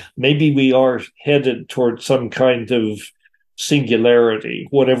continuum, and maybe we are headed towards some kind of singularity,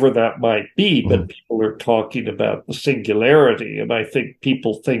 whatever that might be. But people are talking about the singularity, and I think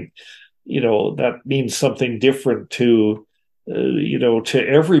people think, that means something different to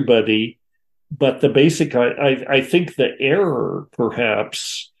everybody. But the basic, I think the error,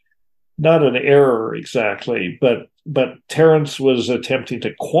 perhaps not an error exactly, but Terence was attempting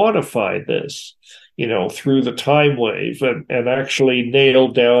to quantify this, through the time wave and actually nail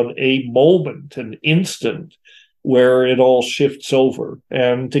down a moment, an instant where it all shifts over.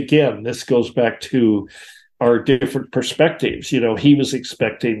 And again, this goes back to our different perspectives. He was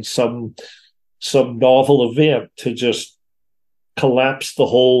expecting some novel event to just collapse the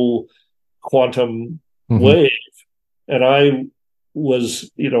whole quantum wave. And I was,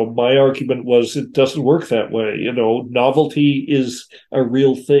 my argument was it doesn't work that way. Novelty is a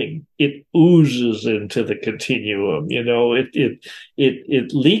real thing. It oozes into the continuum.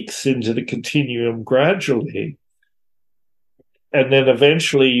 It leaks into the continuum gradually. And then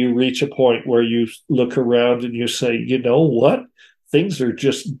eventually you reach a point where you look around and you say, you know what? Things are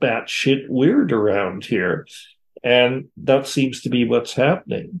just batshit weird around here. And that seems to be what's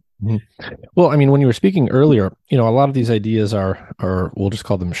happening. Well, I mean, when you were speaking earlier, a lot of these ideas are we'll just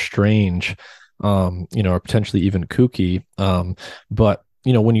call them strange, or potentially even kooky. But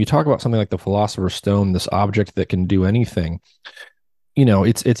when you talk about something like the Philosopher's Stone, this object that can do anything,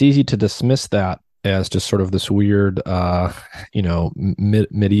 it's easy to dismiss that as just sort of this weird,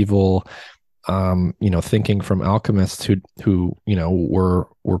 medieval, thinking from alchemists who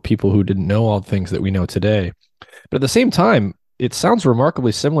were people who didn't know all the things that we know today. But at the same time, it sounds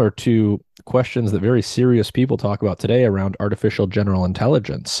remarkably similar to questions that very serious people talk about today around artificial general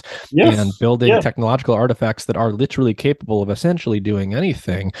intelligence and building technological artifacts that are literally capable of essentially doing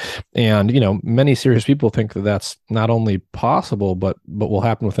anything. And, many serious people think that that's not only possible, but will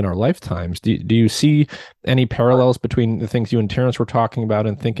happen within our lifetimes. Do you see any parallels between the things you and Terence were talking about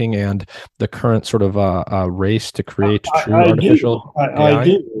and thinking and the current sort of race to create true artificial AI? I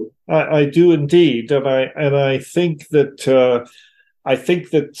do. I do indeed, and I think that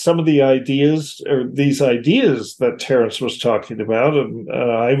some of the ideas, or these ideas that Terence was talking about, and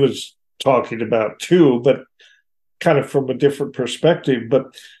I was talking about too, but kind of from a different perspective.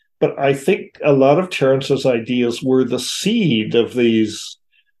 But I think a lot of Terence's ideas were the seed of these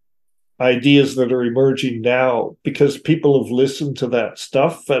ideas that are emerging now, because people have listened to that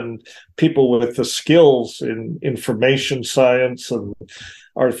stuff, and people with the skills in information science and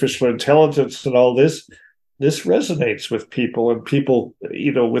artificial intelligence and all this resonates with people, and people,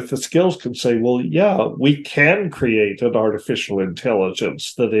 with the skills can say, well, yeah, we can create an artificial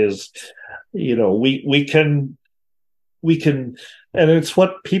intelligence that is, we can, and it's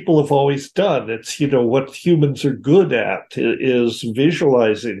what people have always done. It's, what humans are good at is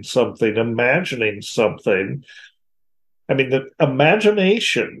visualizing something, imagining something. I mean, the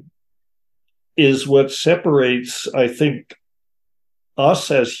imagination is what separates, I think,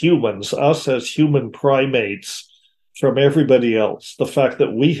 us as humans, us as human primates, from everybody else. The fact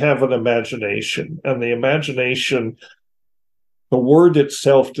that we have an imagination, and the imagination, the word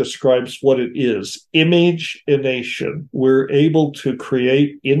itself describes what it is: imagination. We're able to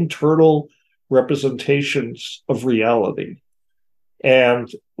create internal representations of reality. And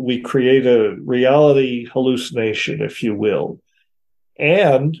we create a reality hallucination, if you will.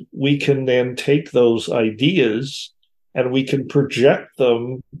 And we can then take those ideas and we can project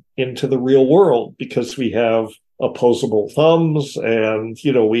them into the real world because we have opposable thumbs and,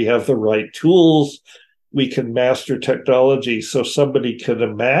 we have the right tools. We can master technology so somebody can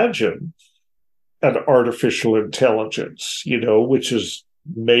imagine an artificial intelligence, which is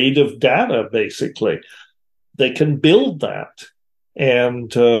made of data, basically. They can build that. And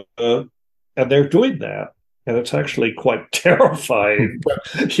they're doing that, and it's actually quite terrifying,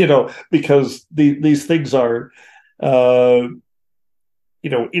 because these things are, any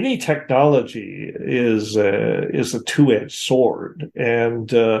technology is a two-edged sword,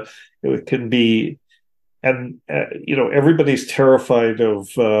 and it can be, and everybody's terrified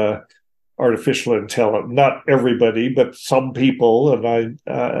of artificial intelligence. Not everybody, but some people, and I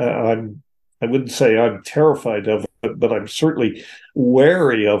wouldn't say I'm terrified of it, but I'm certainly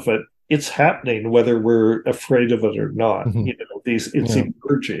wary of it. It's happening whether we're afraid of it or not. Mm-hmm. It's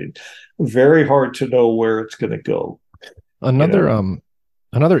emerging. Very hard to know where it's going to go. Another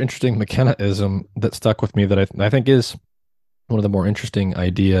interesting McKennaism that stuck with me that I think is one of the more interesting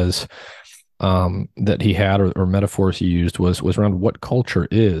ideas that he had, or metaphors he used, was around what culture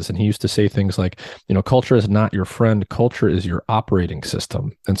is. And he used to say things like, culture is not your friend, culture is your operating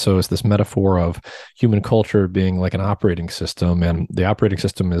system. And so it's this metaphor of human culture being like an operating system, and the operating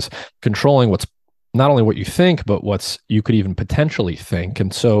system is controlling what's not only what you think, but what's you could even potentially think.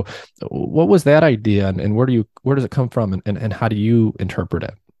 And so what was that idea, and where does it come from, and how do you interpret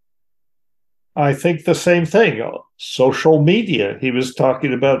it? I think the same thing. Social media. He was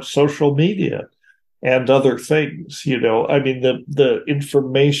talking about social media and other things. The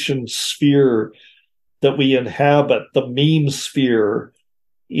information sphere that we inhabit, the meme sphere,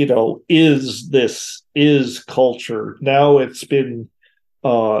 is culture. Now it's been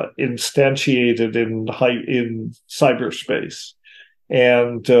instantiated in cyberspace,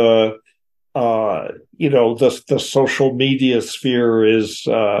 and the social media sphere is.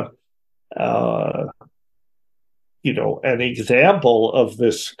 An example of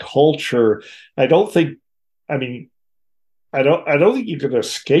this culture. I don't think you can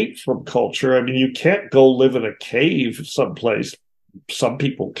escape from culture. You can't go live in a cave someplace. Some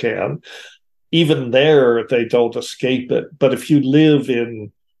people can. Even there, they don't escape it. But if you live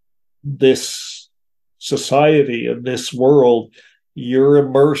in this society, in this world, you're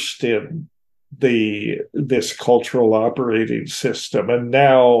immersed in this cultural operating system. And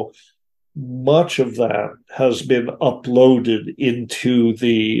now much of that has been uploaded into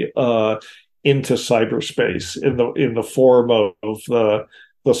cyberspace in the form of the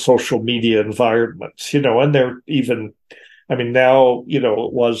social media environments, and they're even, now,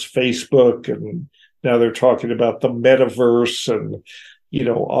 it was Facebook, and now they're talking about the metaverse and,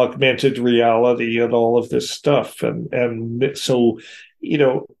 augmented reality and all of this stuff. And so,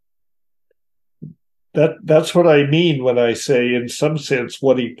 that's what I mean when I say, in some sense,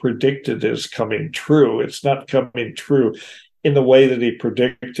 what he predicted is coming true. It's not coming true in the way that he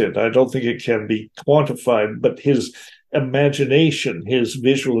predicted. I don't think it can be quantified, but his imagination, his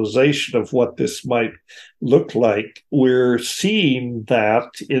visualization of what this might look like, we're seeing that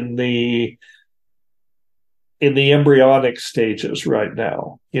in the embryonic stages right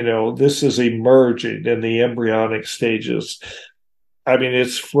now. This is emerging in the embryonic stages.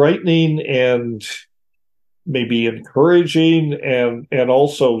 It's frightening and maybe encouraging, and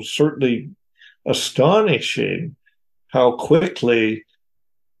also certainly astonishing how quickly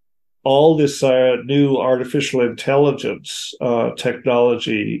all this new artificial intelligence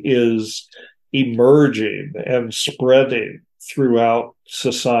technology is emerging and spreading throughout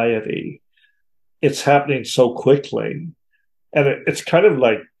society. It's happening so quickly. And it's kind of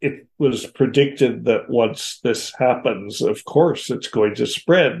like it was predicted that once this happens, of course, it's going to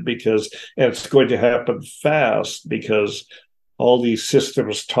spread and it's going to happen fast, because all these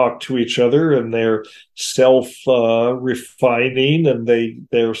systems talk to each other, and they're self-refining, and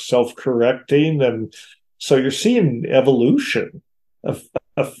they're self-correcting. And so you're seeing evolution,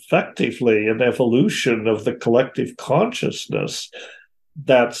 effectively an evolution of the collective consciousness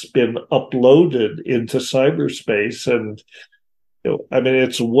that's been uploaded into cyberspace. And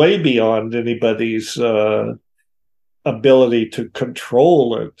it's way beyond anybody's ability to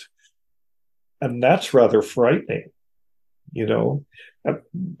control it. And that's rather frightening,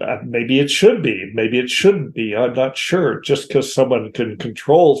 Maybe it should be, maybe it shouldn't be. I'm not sure. Just because someone can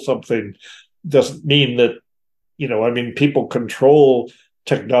control something doesn't mean that, I mean, people control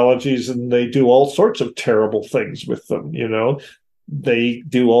technologies and they do all sorts of terrible things with them, They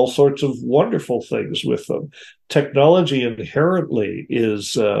do all sorts of wonderful things with them. Technology inherently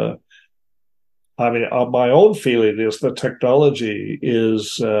is, my own feeling is that technology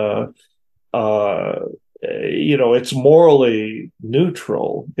is, it's morally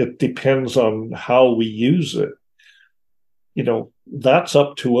neutral. It depends on how we use it. That's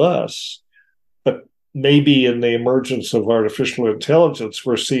up to us. But maybe in the emergence of artificial intelligence,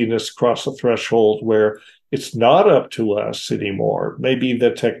 we're seeing this cross a threshold where it's not up to us anymore. Maybe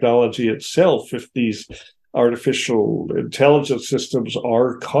the technology itself, if these artificial intelligence systems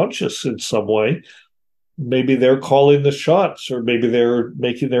are conscious in some way, maybe they're calling the shots, or maybe they're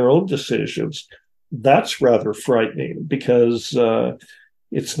making their own decisions. That's rather frightening, because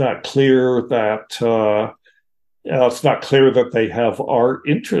it's not clear that they have our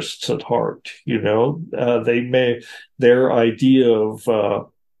interests at heart. Their idea of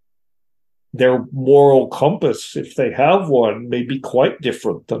their moral compass, if they have one, may be quite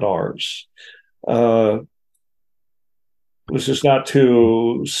different than ours. This is not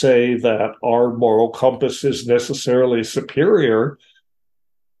to say that our moral compass is necessarily superior,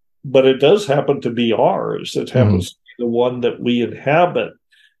 but it does happen to be ours. It happens to be the one that we inhabit,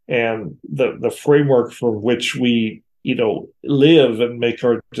 and the framework from which we, live and make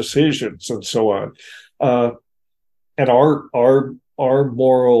our decisions and so on. And our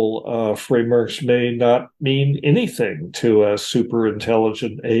moral frameworks may not mean anything to a super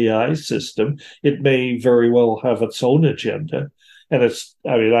intelligent AI system. It may very well have its own agenda. And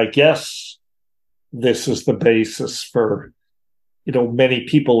I guess this is the basis for, many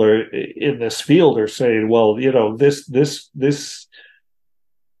people are in this field are saying, well, this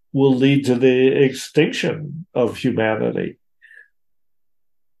will lead to the extinction of humanity.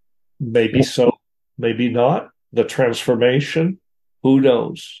 Maybe so, maybe not. The transformation, who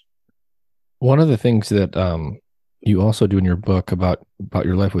knows? One of the things that you also do in your book about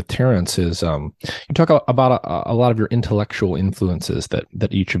your life with Terence is you talk about a lot of your intellectual influences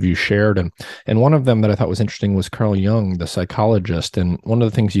that each of you shared, and one of them that I thought was interesting was Carl Jung, the psychologist. And one of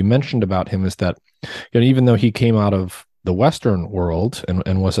the things you mentioned about him is that, even though he came out of the Western world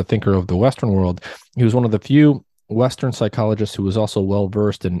and was a thinker of the Western world, he was one of the few Western psychologists who was also well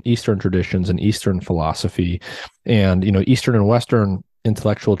versed in Eastern traditions and Eastern philosophy. And Eastern and Western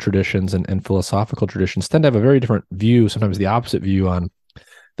intellectual traditions and philosophical traditions tend to have a very different view, sometimes the opposite view, on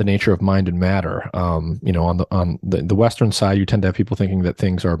the nature of mind and matter. On the Western side, you tend to have people thinking that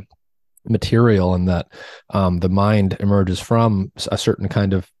things are material, and that the mind emerges from a certain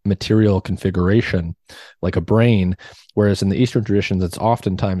kind of material configuration, like a brain. Whereas in the Eastern traditions, it's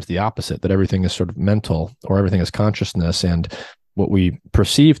oftentimes the opposite, that everything is sort of mental, or everything is consciousness, and what we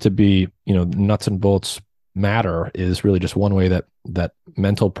perceive to be, nuts and bolts matter is really just one way that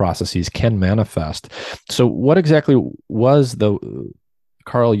mental processes can manifest. So what exactly was the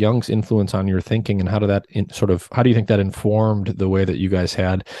Carl Jung's influence on your thinking, and how do you think that informed the way that you guys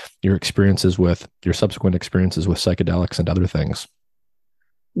had your subsequent experiences with psychedelics and other things?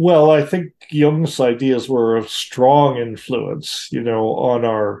 Well, I think Jung's ideas were of strong influence, on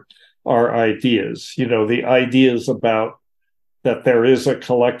our ideas. The ideas about that there is a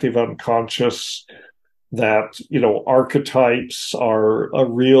collective unconscious, that archetypes are a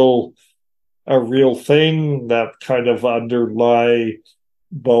real thing that kind of underlie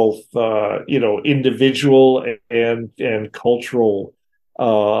both individual and cultural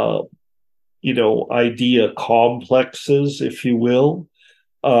idea complexes, if you will.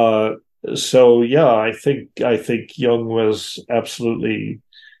 So yeah, I think Jung was absolutely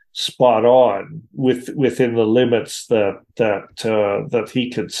spot on within the limits that he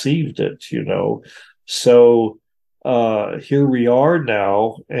conceived it. So here we are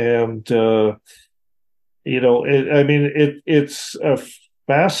now, and it's a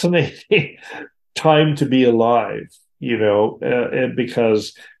fascinating time to be alive, and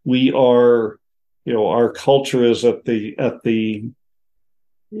because we are, our culture is at the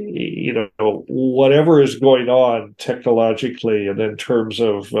whatever is going on technologically and in terms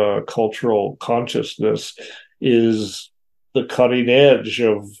of cultural consciousness is the cutting edge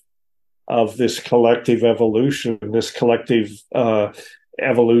of this collective evolution,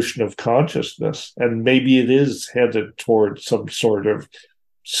 evolution of consciousness. And maybe it is headed towards some sort of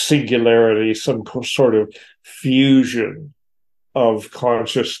singularity, some sort of fusion of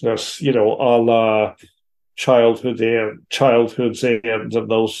consciousness, a la childhood's end, and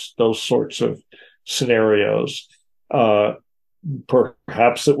those sorts of scenarios.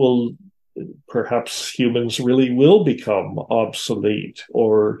 perhaps it will, perhaps humans really will become obsolete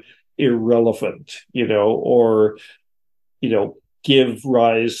or irrelevant, or, give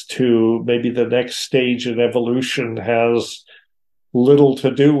rise to maybe the next stage in evolution has little to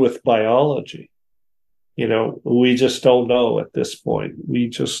do with biology. We just don't know at this point. We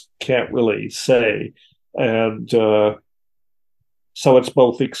just can't really say. And so it's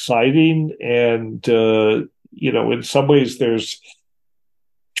both exciting and, in some ways there's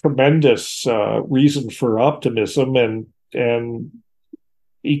tremendous reason for optimism and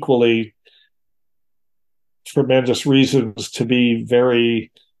equally tremendous reasons to be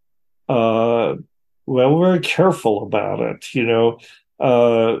very, very careful about it.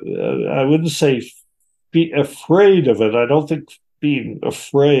 I wouldn't say be afraid of it. I don't think being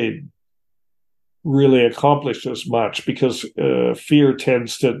afraid really accomplishes much because fear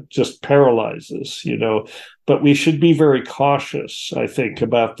tends to just paralyze us, But we should be very cautious, I think,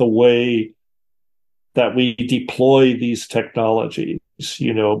 about the way that we deploy these technologies,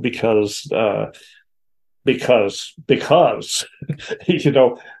 because the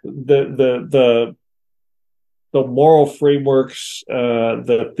moral frameworks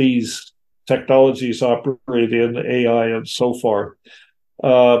that these technologies operate in, AI and so forth,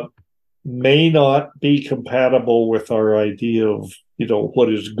 may not be compatible with our idea of,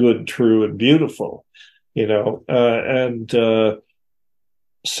 what is good, true, and beautiful,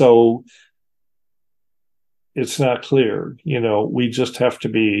 so it's not clear. We just have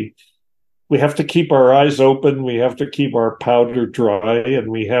to we have to keep our eyes open. We have to keep our powder dry, and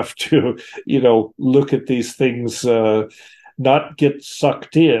we have to, look at these things, not get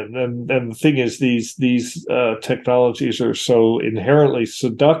sucked in. And the thing is, these technologies are so inherently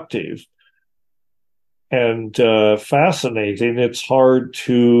seductive and fascinating. It's hard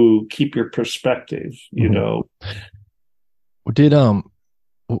to keep your perspective.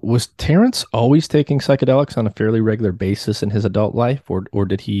 Was Terence always taking psychedelics on a fairly regular basis in his adult life, or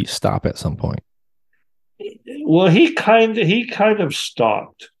did he stop at some point? Well, he kind of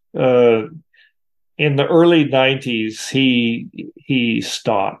stopped. In the early 90s, he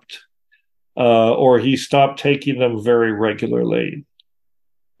stopped, or he stopped taking them very regularly.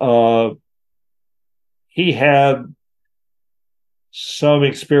 He had some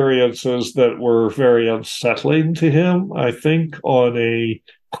experiences that were very unsettling to him, I think, on a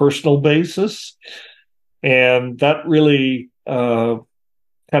personal basis. And that really kind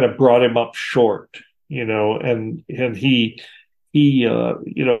of brought him up short, and he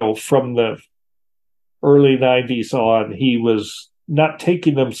from the early 90s on, he was not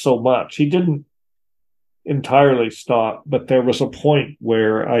taking them so much. He didn't entirely stop, but there was a point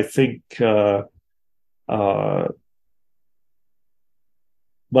where I think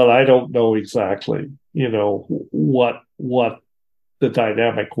but I don't know exactly, what the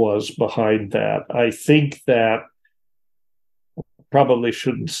dynamic was behind that. I think that, probably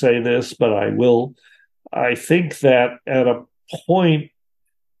shouldn't say this, but I will. I think that at a point,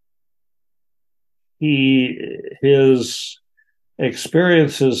 his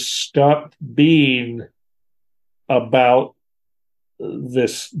experiences stopped being about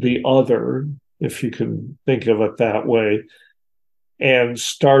the other, if you can think of it that way, and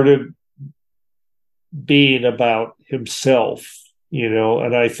started being about himself,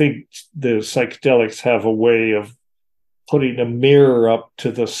 and I think the psychedelics have a way of putting a mirror up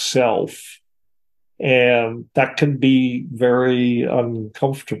to the self, and that can be very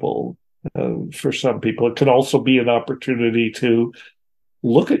uncomfortable for some people. It can also be an opportunity to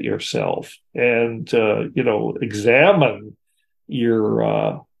look at yourself and, examine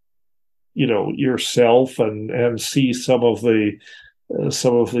your, yourself and see some of the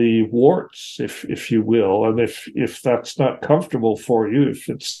warts, if you will. And if that's not comfortable for you, if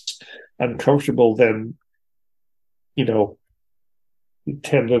it's uncomfortable, then, the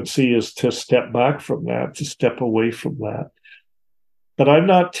tendency is to step back from that, to step away from that. But I'm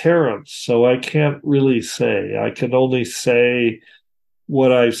not Terence, so I can't really say. I can only say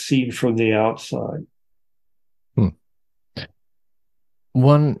what I've seen from the outside.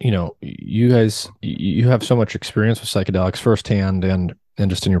 One, you guys, you have so much experience with psychedelics firsthand and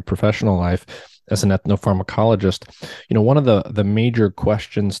just in your professional life as an ethnopharmacologist. One of the major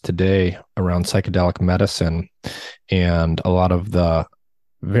questions today around psychedelic medicine and a lot of the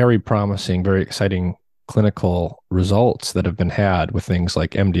very promising, very exciting clinical results that have been had with things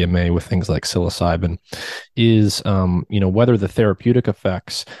like MDMA, with things like psilocybin, is whether the therapeutic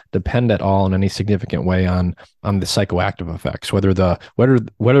effects depend at all in any significant way on the psychoactive effects, whether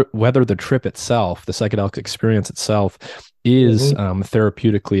the trip itself, the psychedelic experience itself, is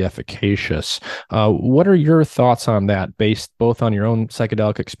therapeutically efficacious. What are your thoughts on that, based both on your own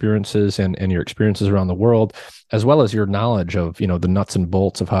psychedelic experiences and your experiences around the world, as well as your knowledge of the nuts and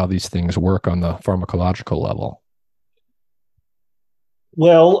bolts of how these things work on the pharmacological level?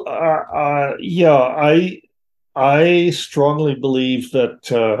 Well, yeah, I strongly believe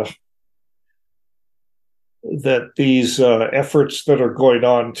that these efforts that are going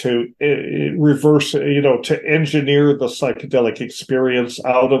on to reverse, to engineer the psychedelic experience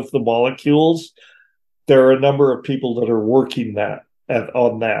out of the molecules, there are a number of people that are working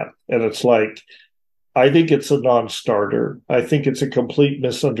on that, and it's like, I think it's a non-starter. I think it's a complete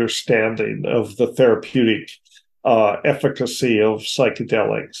misunderstanding of the therapeutic efficacy of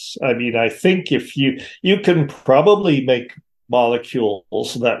psychedelics. I mean, I think if you can probably make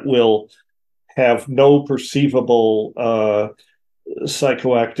molecules that will have no perceivable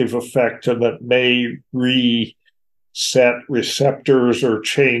psychoactive effect, and that may reset receptors or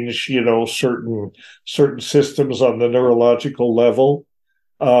change, certain systems on the neurological level.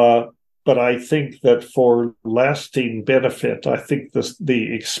 But I think that for lasting benefit, I think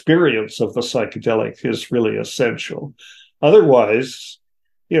the experience of the psychedelic is really essential. Otherwise,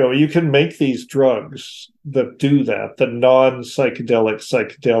 you can make these drugs that do that, the non-psychedelic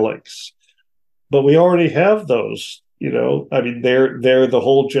psychedelics, but we already have those. I mean, they're the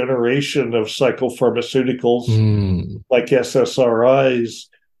whole generation of psychopharmaceuticals like SSRIs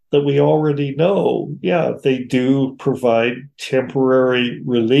that we already know. Yeah, they do provide temporary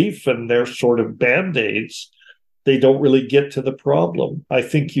relief, and they're sort of band-aids. They don't really get to the problem. I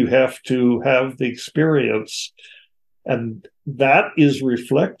think you have to have the experience, and that is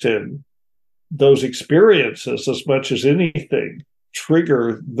reflected. Those experiences, as much as anything,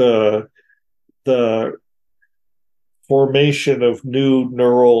 trigger the formation of new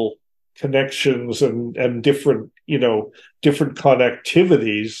neural connections and different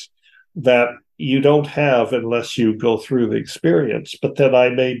connectivities that you don't have unless you go through the experience. But then I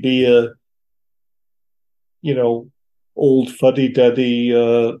may be a old fuddy-duddy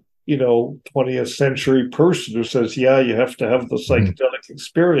 20th century person who says, yeah, you have to have the psychedelic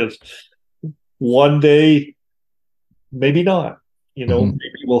experience. One day, maybe not. Maybe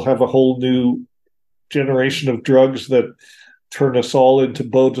we'll have a whole new generation of drugs that turn us all into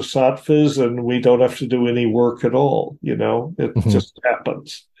bodhisattvas, and we don't have to do any work at all. It just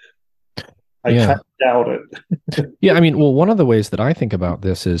happens. I kind of doubt it. Yeah, I mean, well, one of the ways that I think about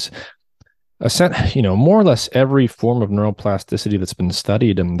this is, more or less every form of neuroplasticity that's been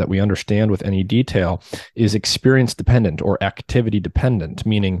studied and that we understand with any detail is experience dependent or activity dependent,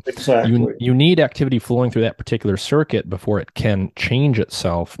 meaning exactly. you need activity flowing through that particular circuit before it can change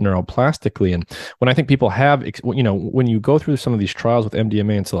itself neuroplastically. And when I think people have, when you go through some of these trials with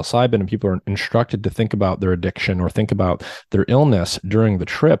MDMA and psilocybin, and people are instructed to think about their addiction or think about their illness during the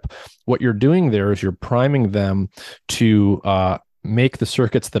trip, what you're doing there is you're priming them to make the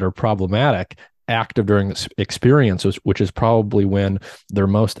circuits that are problematic active during this experience, which is probably when they're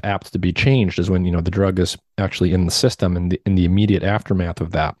most apt to be changed, is when the drug is actually in the system and in the immediate aftermath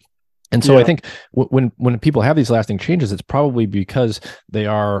of that. And so I think when people have these lasting changes, it's probably because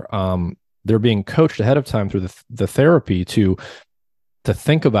they're being coached ahead of time through the therapy to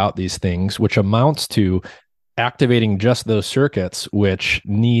think about these things, which amounts to activating just those circuits which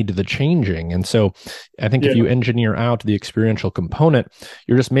need the changing. And so I think if you engineer out the experiential component,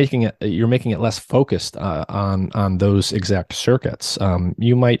 you're just making it less focused on those exact circuits.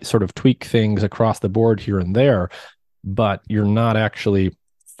 You might sort of tweak things across the board here and there, but you're not actually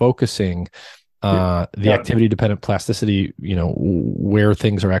focusing the activity dependent plasticity, where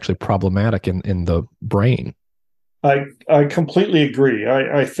things are actually problematic in the brain. I completely agree.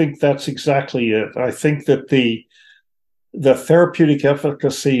 I think that's exactly it. I think that the therapeutic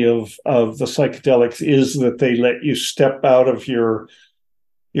efficacy of the psychedelics is that they let you step out of your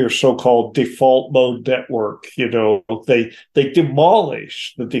so-called default mode network. They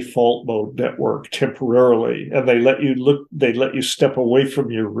demolish the default mode network temporarily, and they let you step away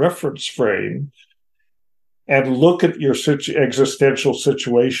from your reference frame and look at your existential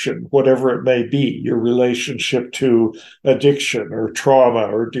situation, whatever it may be, your relationship to addiction or trauma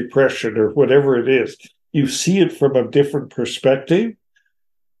or depression or whatever it is. You see it from a different perspective,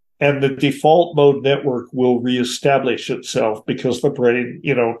 and the default mode network will reestablish itself because the brain,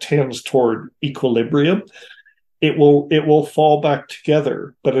 tends toward equilibrium. It will fall back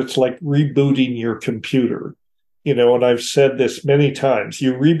together, but it's like rebooting your computer. And I've said this many times,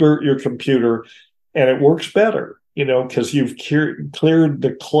 you reboot your computer and it works better, because you've cleared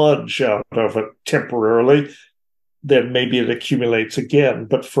the kludge out of it temporarily. Then maybe it accumulates again.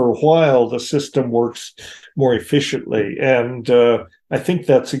 But for a while, the system works more efficiently. And I think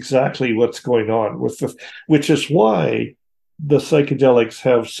that's exactly what's going on which is why the psychedelics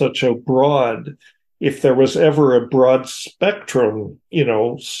have such a broad, if there was ever a broad spectrum,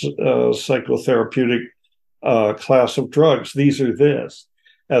 psychotherapeutic class of drugs, these are this,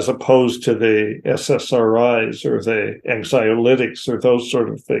 as opposed to the SSRIs or the anxiolytics or those sort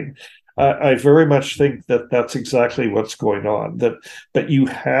of things. I very much think that that's exactly what's going on, that you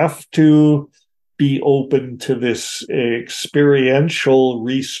have to be open to this experiential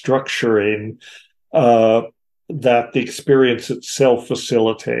restructuring that the experience itself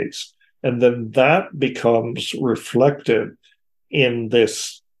facilitates. And then that becomes reflected in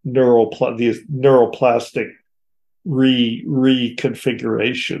these neuroplastic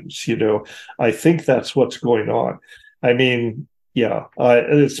reconfigurations. I think that's what's going on. I mean, yeah,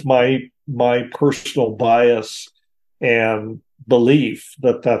 it's my personal bias and belief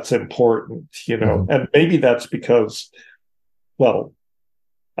that that's important, and maybe that's because, well,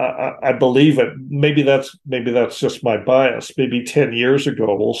 I believe it. Maybe that's just my bias. Maybe 10 years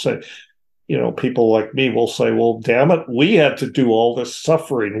ago, we'll say, people like me will say, well, damn it, we had to do all this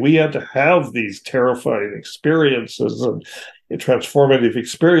suffering. We had to have these terrifying experiences and transformative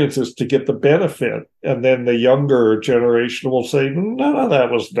experiences to get the benefit. And then the younger generation will say, none of that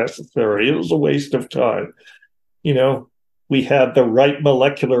was necessary. It was a waste of time. We had the right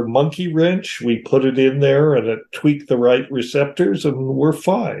molecular monkey wrench. We put it in there and it tweaked the right receptors and we're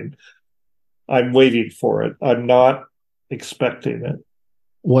fine. I'm waiting for it. I'm not expecting it.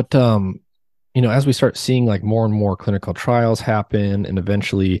 What, as we start seeing like more and more clinical trials happen, and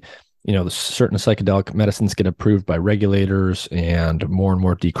eventually, the certain psychedelic medicines get approved by regulators and more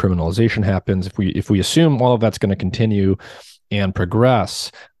decriminalization happens. If we assume all of that's going to continue and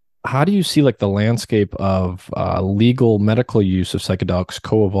progress, how do you see like the landscape of legal medical use of psychedelics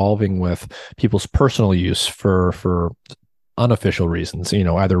co-evolving with people's personal use for unofficial reasons,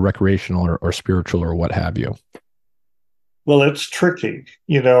 either recreational or spiritual or what have you? Well, it's tricky,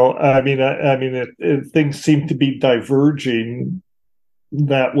 I mean, things seem to be diverging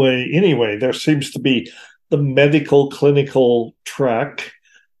that way anyway. There seems to be the medical clinical track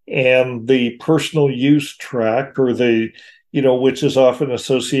and the personal use track, or which is often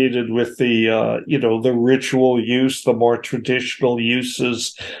associated with the ritual use, the more traditional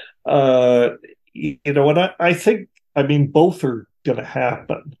uses, and I think, both are going to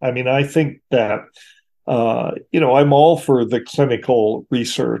happen. I think that, I'm all for the clinical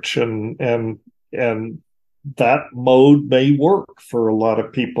research, and that mode may work for a lot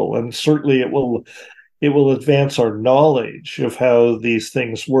of people, and certainly it will advance our knowledge of how these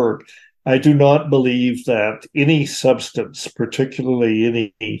things work. I do not believe that any substance, particularly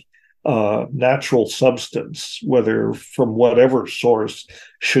any natural substance, whether from whatever source,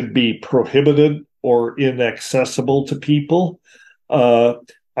 should be prohibited or inaccessible to people.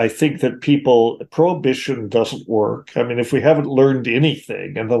 I think that prohibition doesn't work. If we haven't learned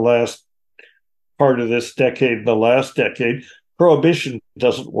anything in the last part of this decade, the last decade, prohibition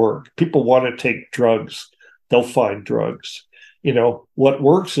doesn't work. People want to take drugs. They'll find drugs. What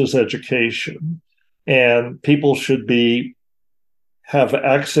works is education, and people should have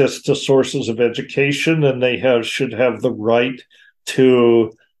access to sources of education, and they should have the right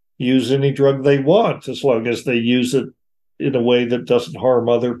to use any drug they want, as long as they use it in a way that doesn't harm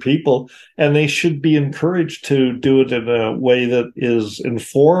other people. And they should be encouraged to do it in a way that is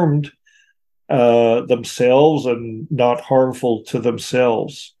informed themselves and not harmful to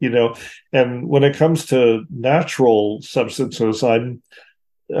themselves, And when it comes to natural substances, I'm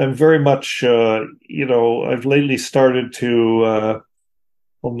very much, I've lately started to,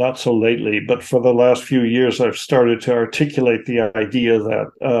 well, not so lately, but for the last few years, I've started to articulate the idea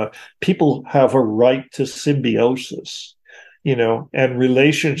that people have a right to symbiosis, and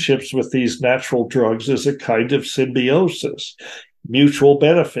relationships with these natural drugs is a kind of symbiosis, mutual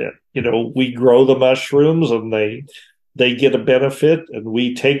benefit. We grow the mushrooms and they get a benefit, and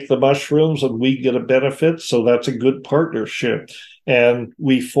we take the mushrooms and we get a benefit. So that's a good partnership. And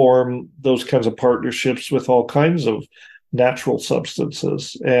we form those kinds of partnerships with all kinds of natural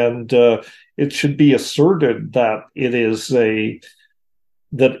substances. And it should be asserted that it is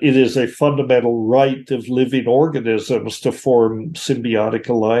a fundamental right of living organisms to form symbiotic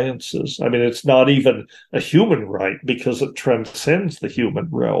alliances. It's not even a human right, because it transcends the human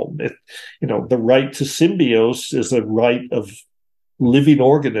realm. The right to symbiose is a right of living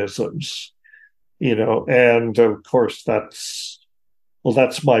organisms. and of course that's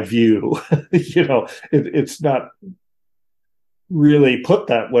my view. It's not really put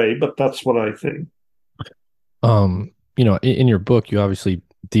that way, but that's what I think. In your book, you obviously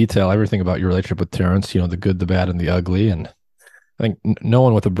detail everything about your relationship with Terence, the good, the bad, and the ugly. And I think no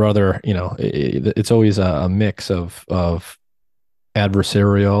one with a brother, it's always a mix of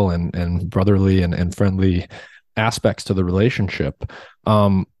adversarial and brotherly and friendly aspects to the relationship.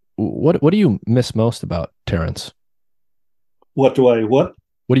 What do you miss most about Terence? What?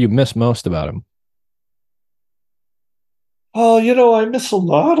 What do you miss most about him? Oh, I miss a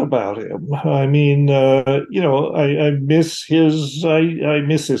lot about him. I mean, I miss his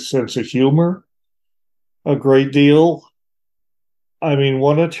sense of humor a great deal. I mean,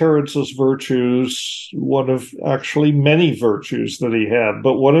 one of Terence's virtues, one of actually many virtues that he had,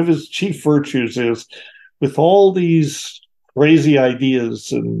 but one of his chief virtues is with all these crazy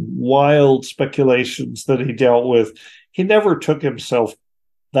ideas and wild speculations that he dealt with, he never took himself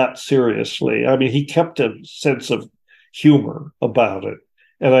that seriously. I mean, he kept a sense of humor about it.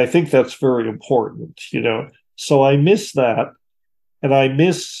 And I think that's very important. So I miss that. And I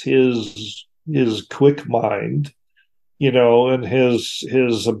miss his quick mind, and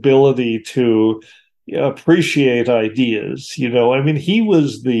his ability to appreciate ideas. I mean, he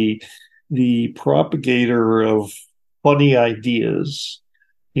was the propagator of funny ideas,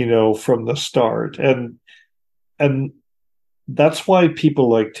 from the start. And that's why people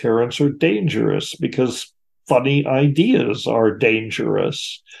like Terence are dangerous, because funny ideas are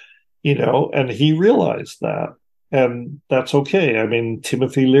dangerous, and he realized that. And that's okay. I mean,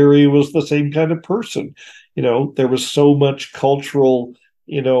 Timothy Leary was the same kind of person. There was so much cultural,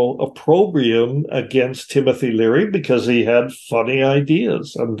 opprobrium against Timothy Leary because he had funny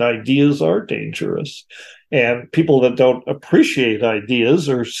ideas, and ideas are dangerous. And people that don't appreciate ideas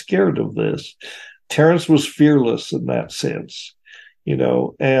are scared of this. Terence was fearless in that sense, and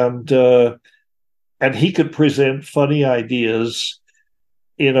he could present funny ideas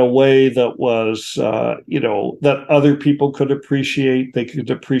in a way that was, that other people could appreciate. They could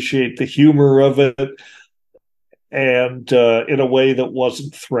appreciate the humor of it, and in a way that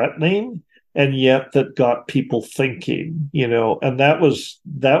wasn't threatening, and yet that got people thinking. And that was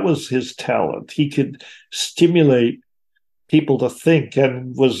his talent. He could stimulate people to think,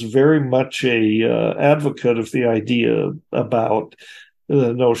 and was very much a advocate of the idea about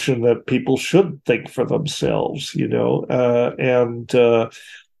the notion that people should think for themselves, and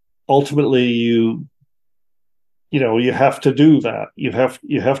ultimately you have to do that. You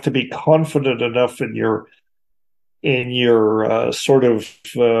have to be confident enough in your sort of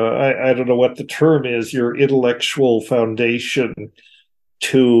I don't know what the term is, your intellectual foundation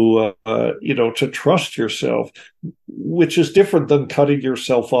to trust yourself, which is different than cutting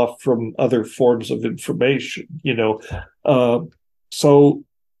yourself off from other forms of information. So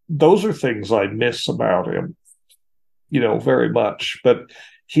those are things I miss about him, very much. But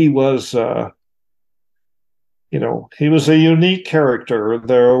he was he was a unique character.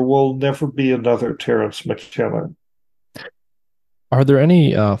 There will never be another Terence McKenna. Are there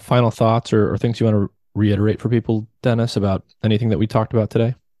any final thoughts or things you want to reiterate for people, Dennis, about anything that we talked about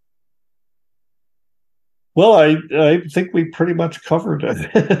today? Well, I think we pretty much covered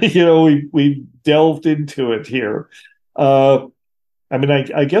it. We delved into it here. Uh, I mean,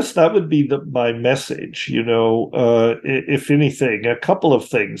 I guess that would be my message. If anything, a couple of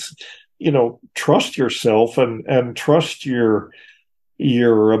things. Trust yourself, and trust your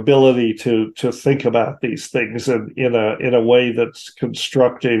ability to think about these things in a way that's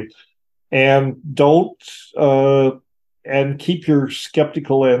constructive, and don't and keep your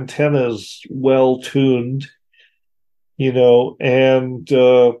skeptical antennas well tuned, and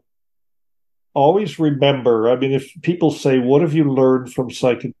always remember. I mean, if people say, what have you learned from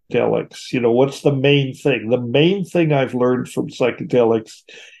psychedelics? What's the main thing? The main thing I've learned from psychedelics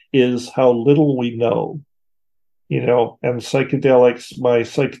is how little we know. And my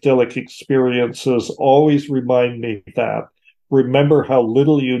psychedelic experiences always remind me that. Remember how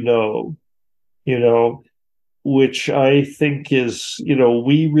little you know, which I think is,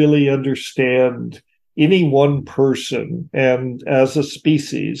 we really understand any one person. And as a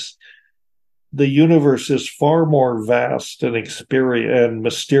species, the universe is far more vast and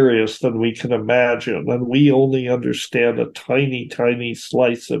mysterious than we can imagine. And we only understand a tiny, tiny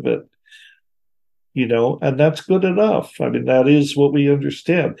slice of it, and that's good enough. I mean, that is what we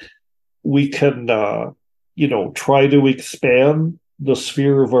understand. We can, try to expand the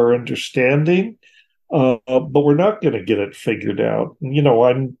sphere of our understanding, but we're not going to get it figured out.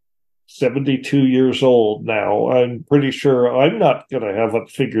 I'm 72 years old now. I'm pretty sure I'm not going to have it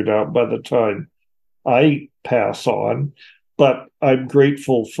figured out by the time I pass on, but I'm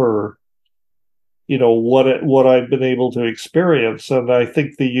grateful for what I've been able to experience, and I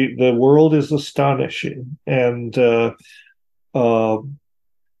think the world is astonishing, and uh, we'll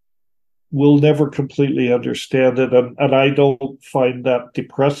never completely understand it, and I don't find that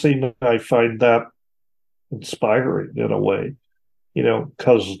depressing. I find that inspiring in a way,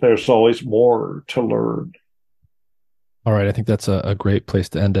 because there's always more to learn. All right. I think that's a great place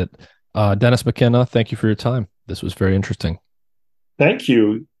to end it. Dennis McKenna, thank you for your time. This was very interesting. Thank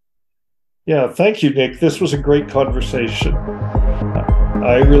you. Yeah, thank you, Nick. This was a great conversation.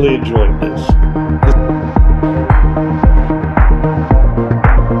 I really enjoyed this.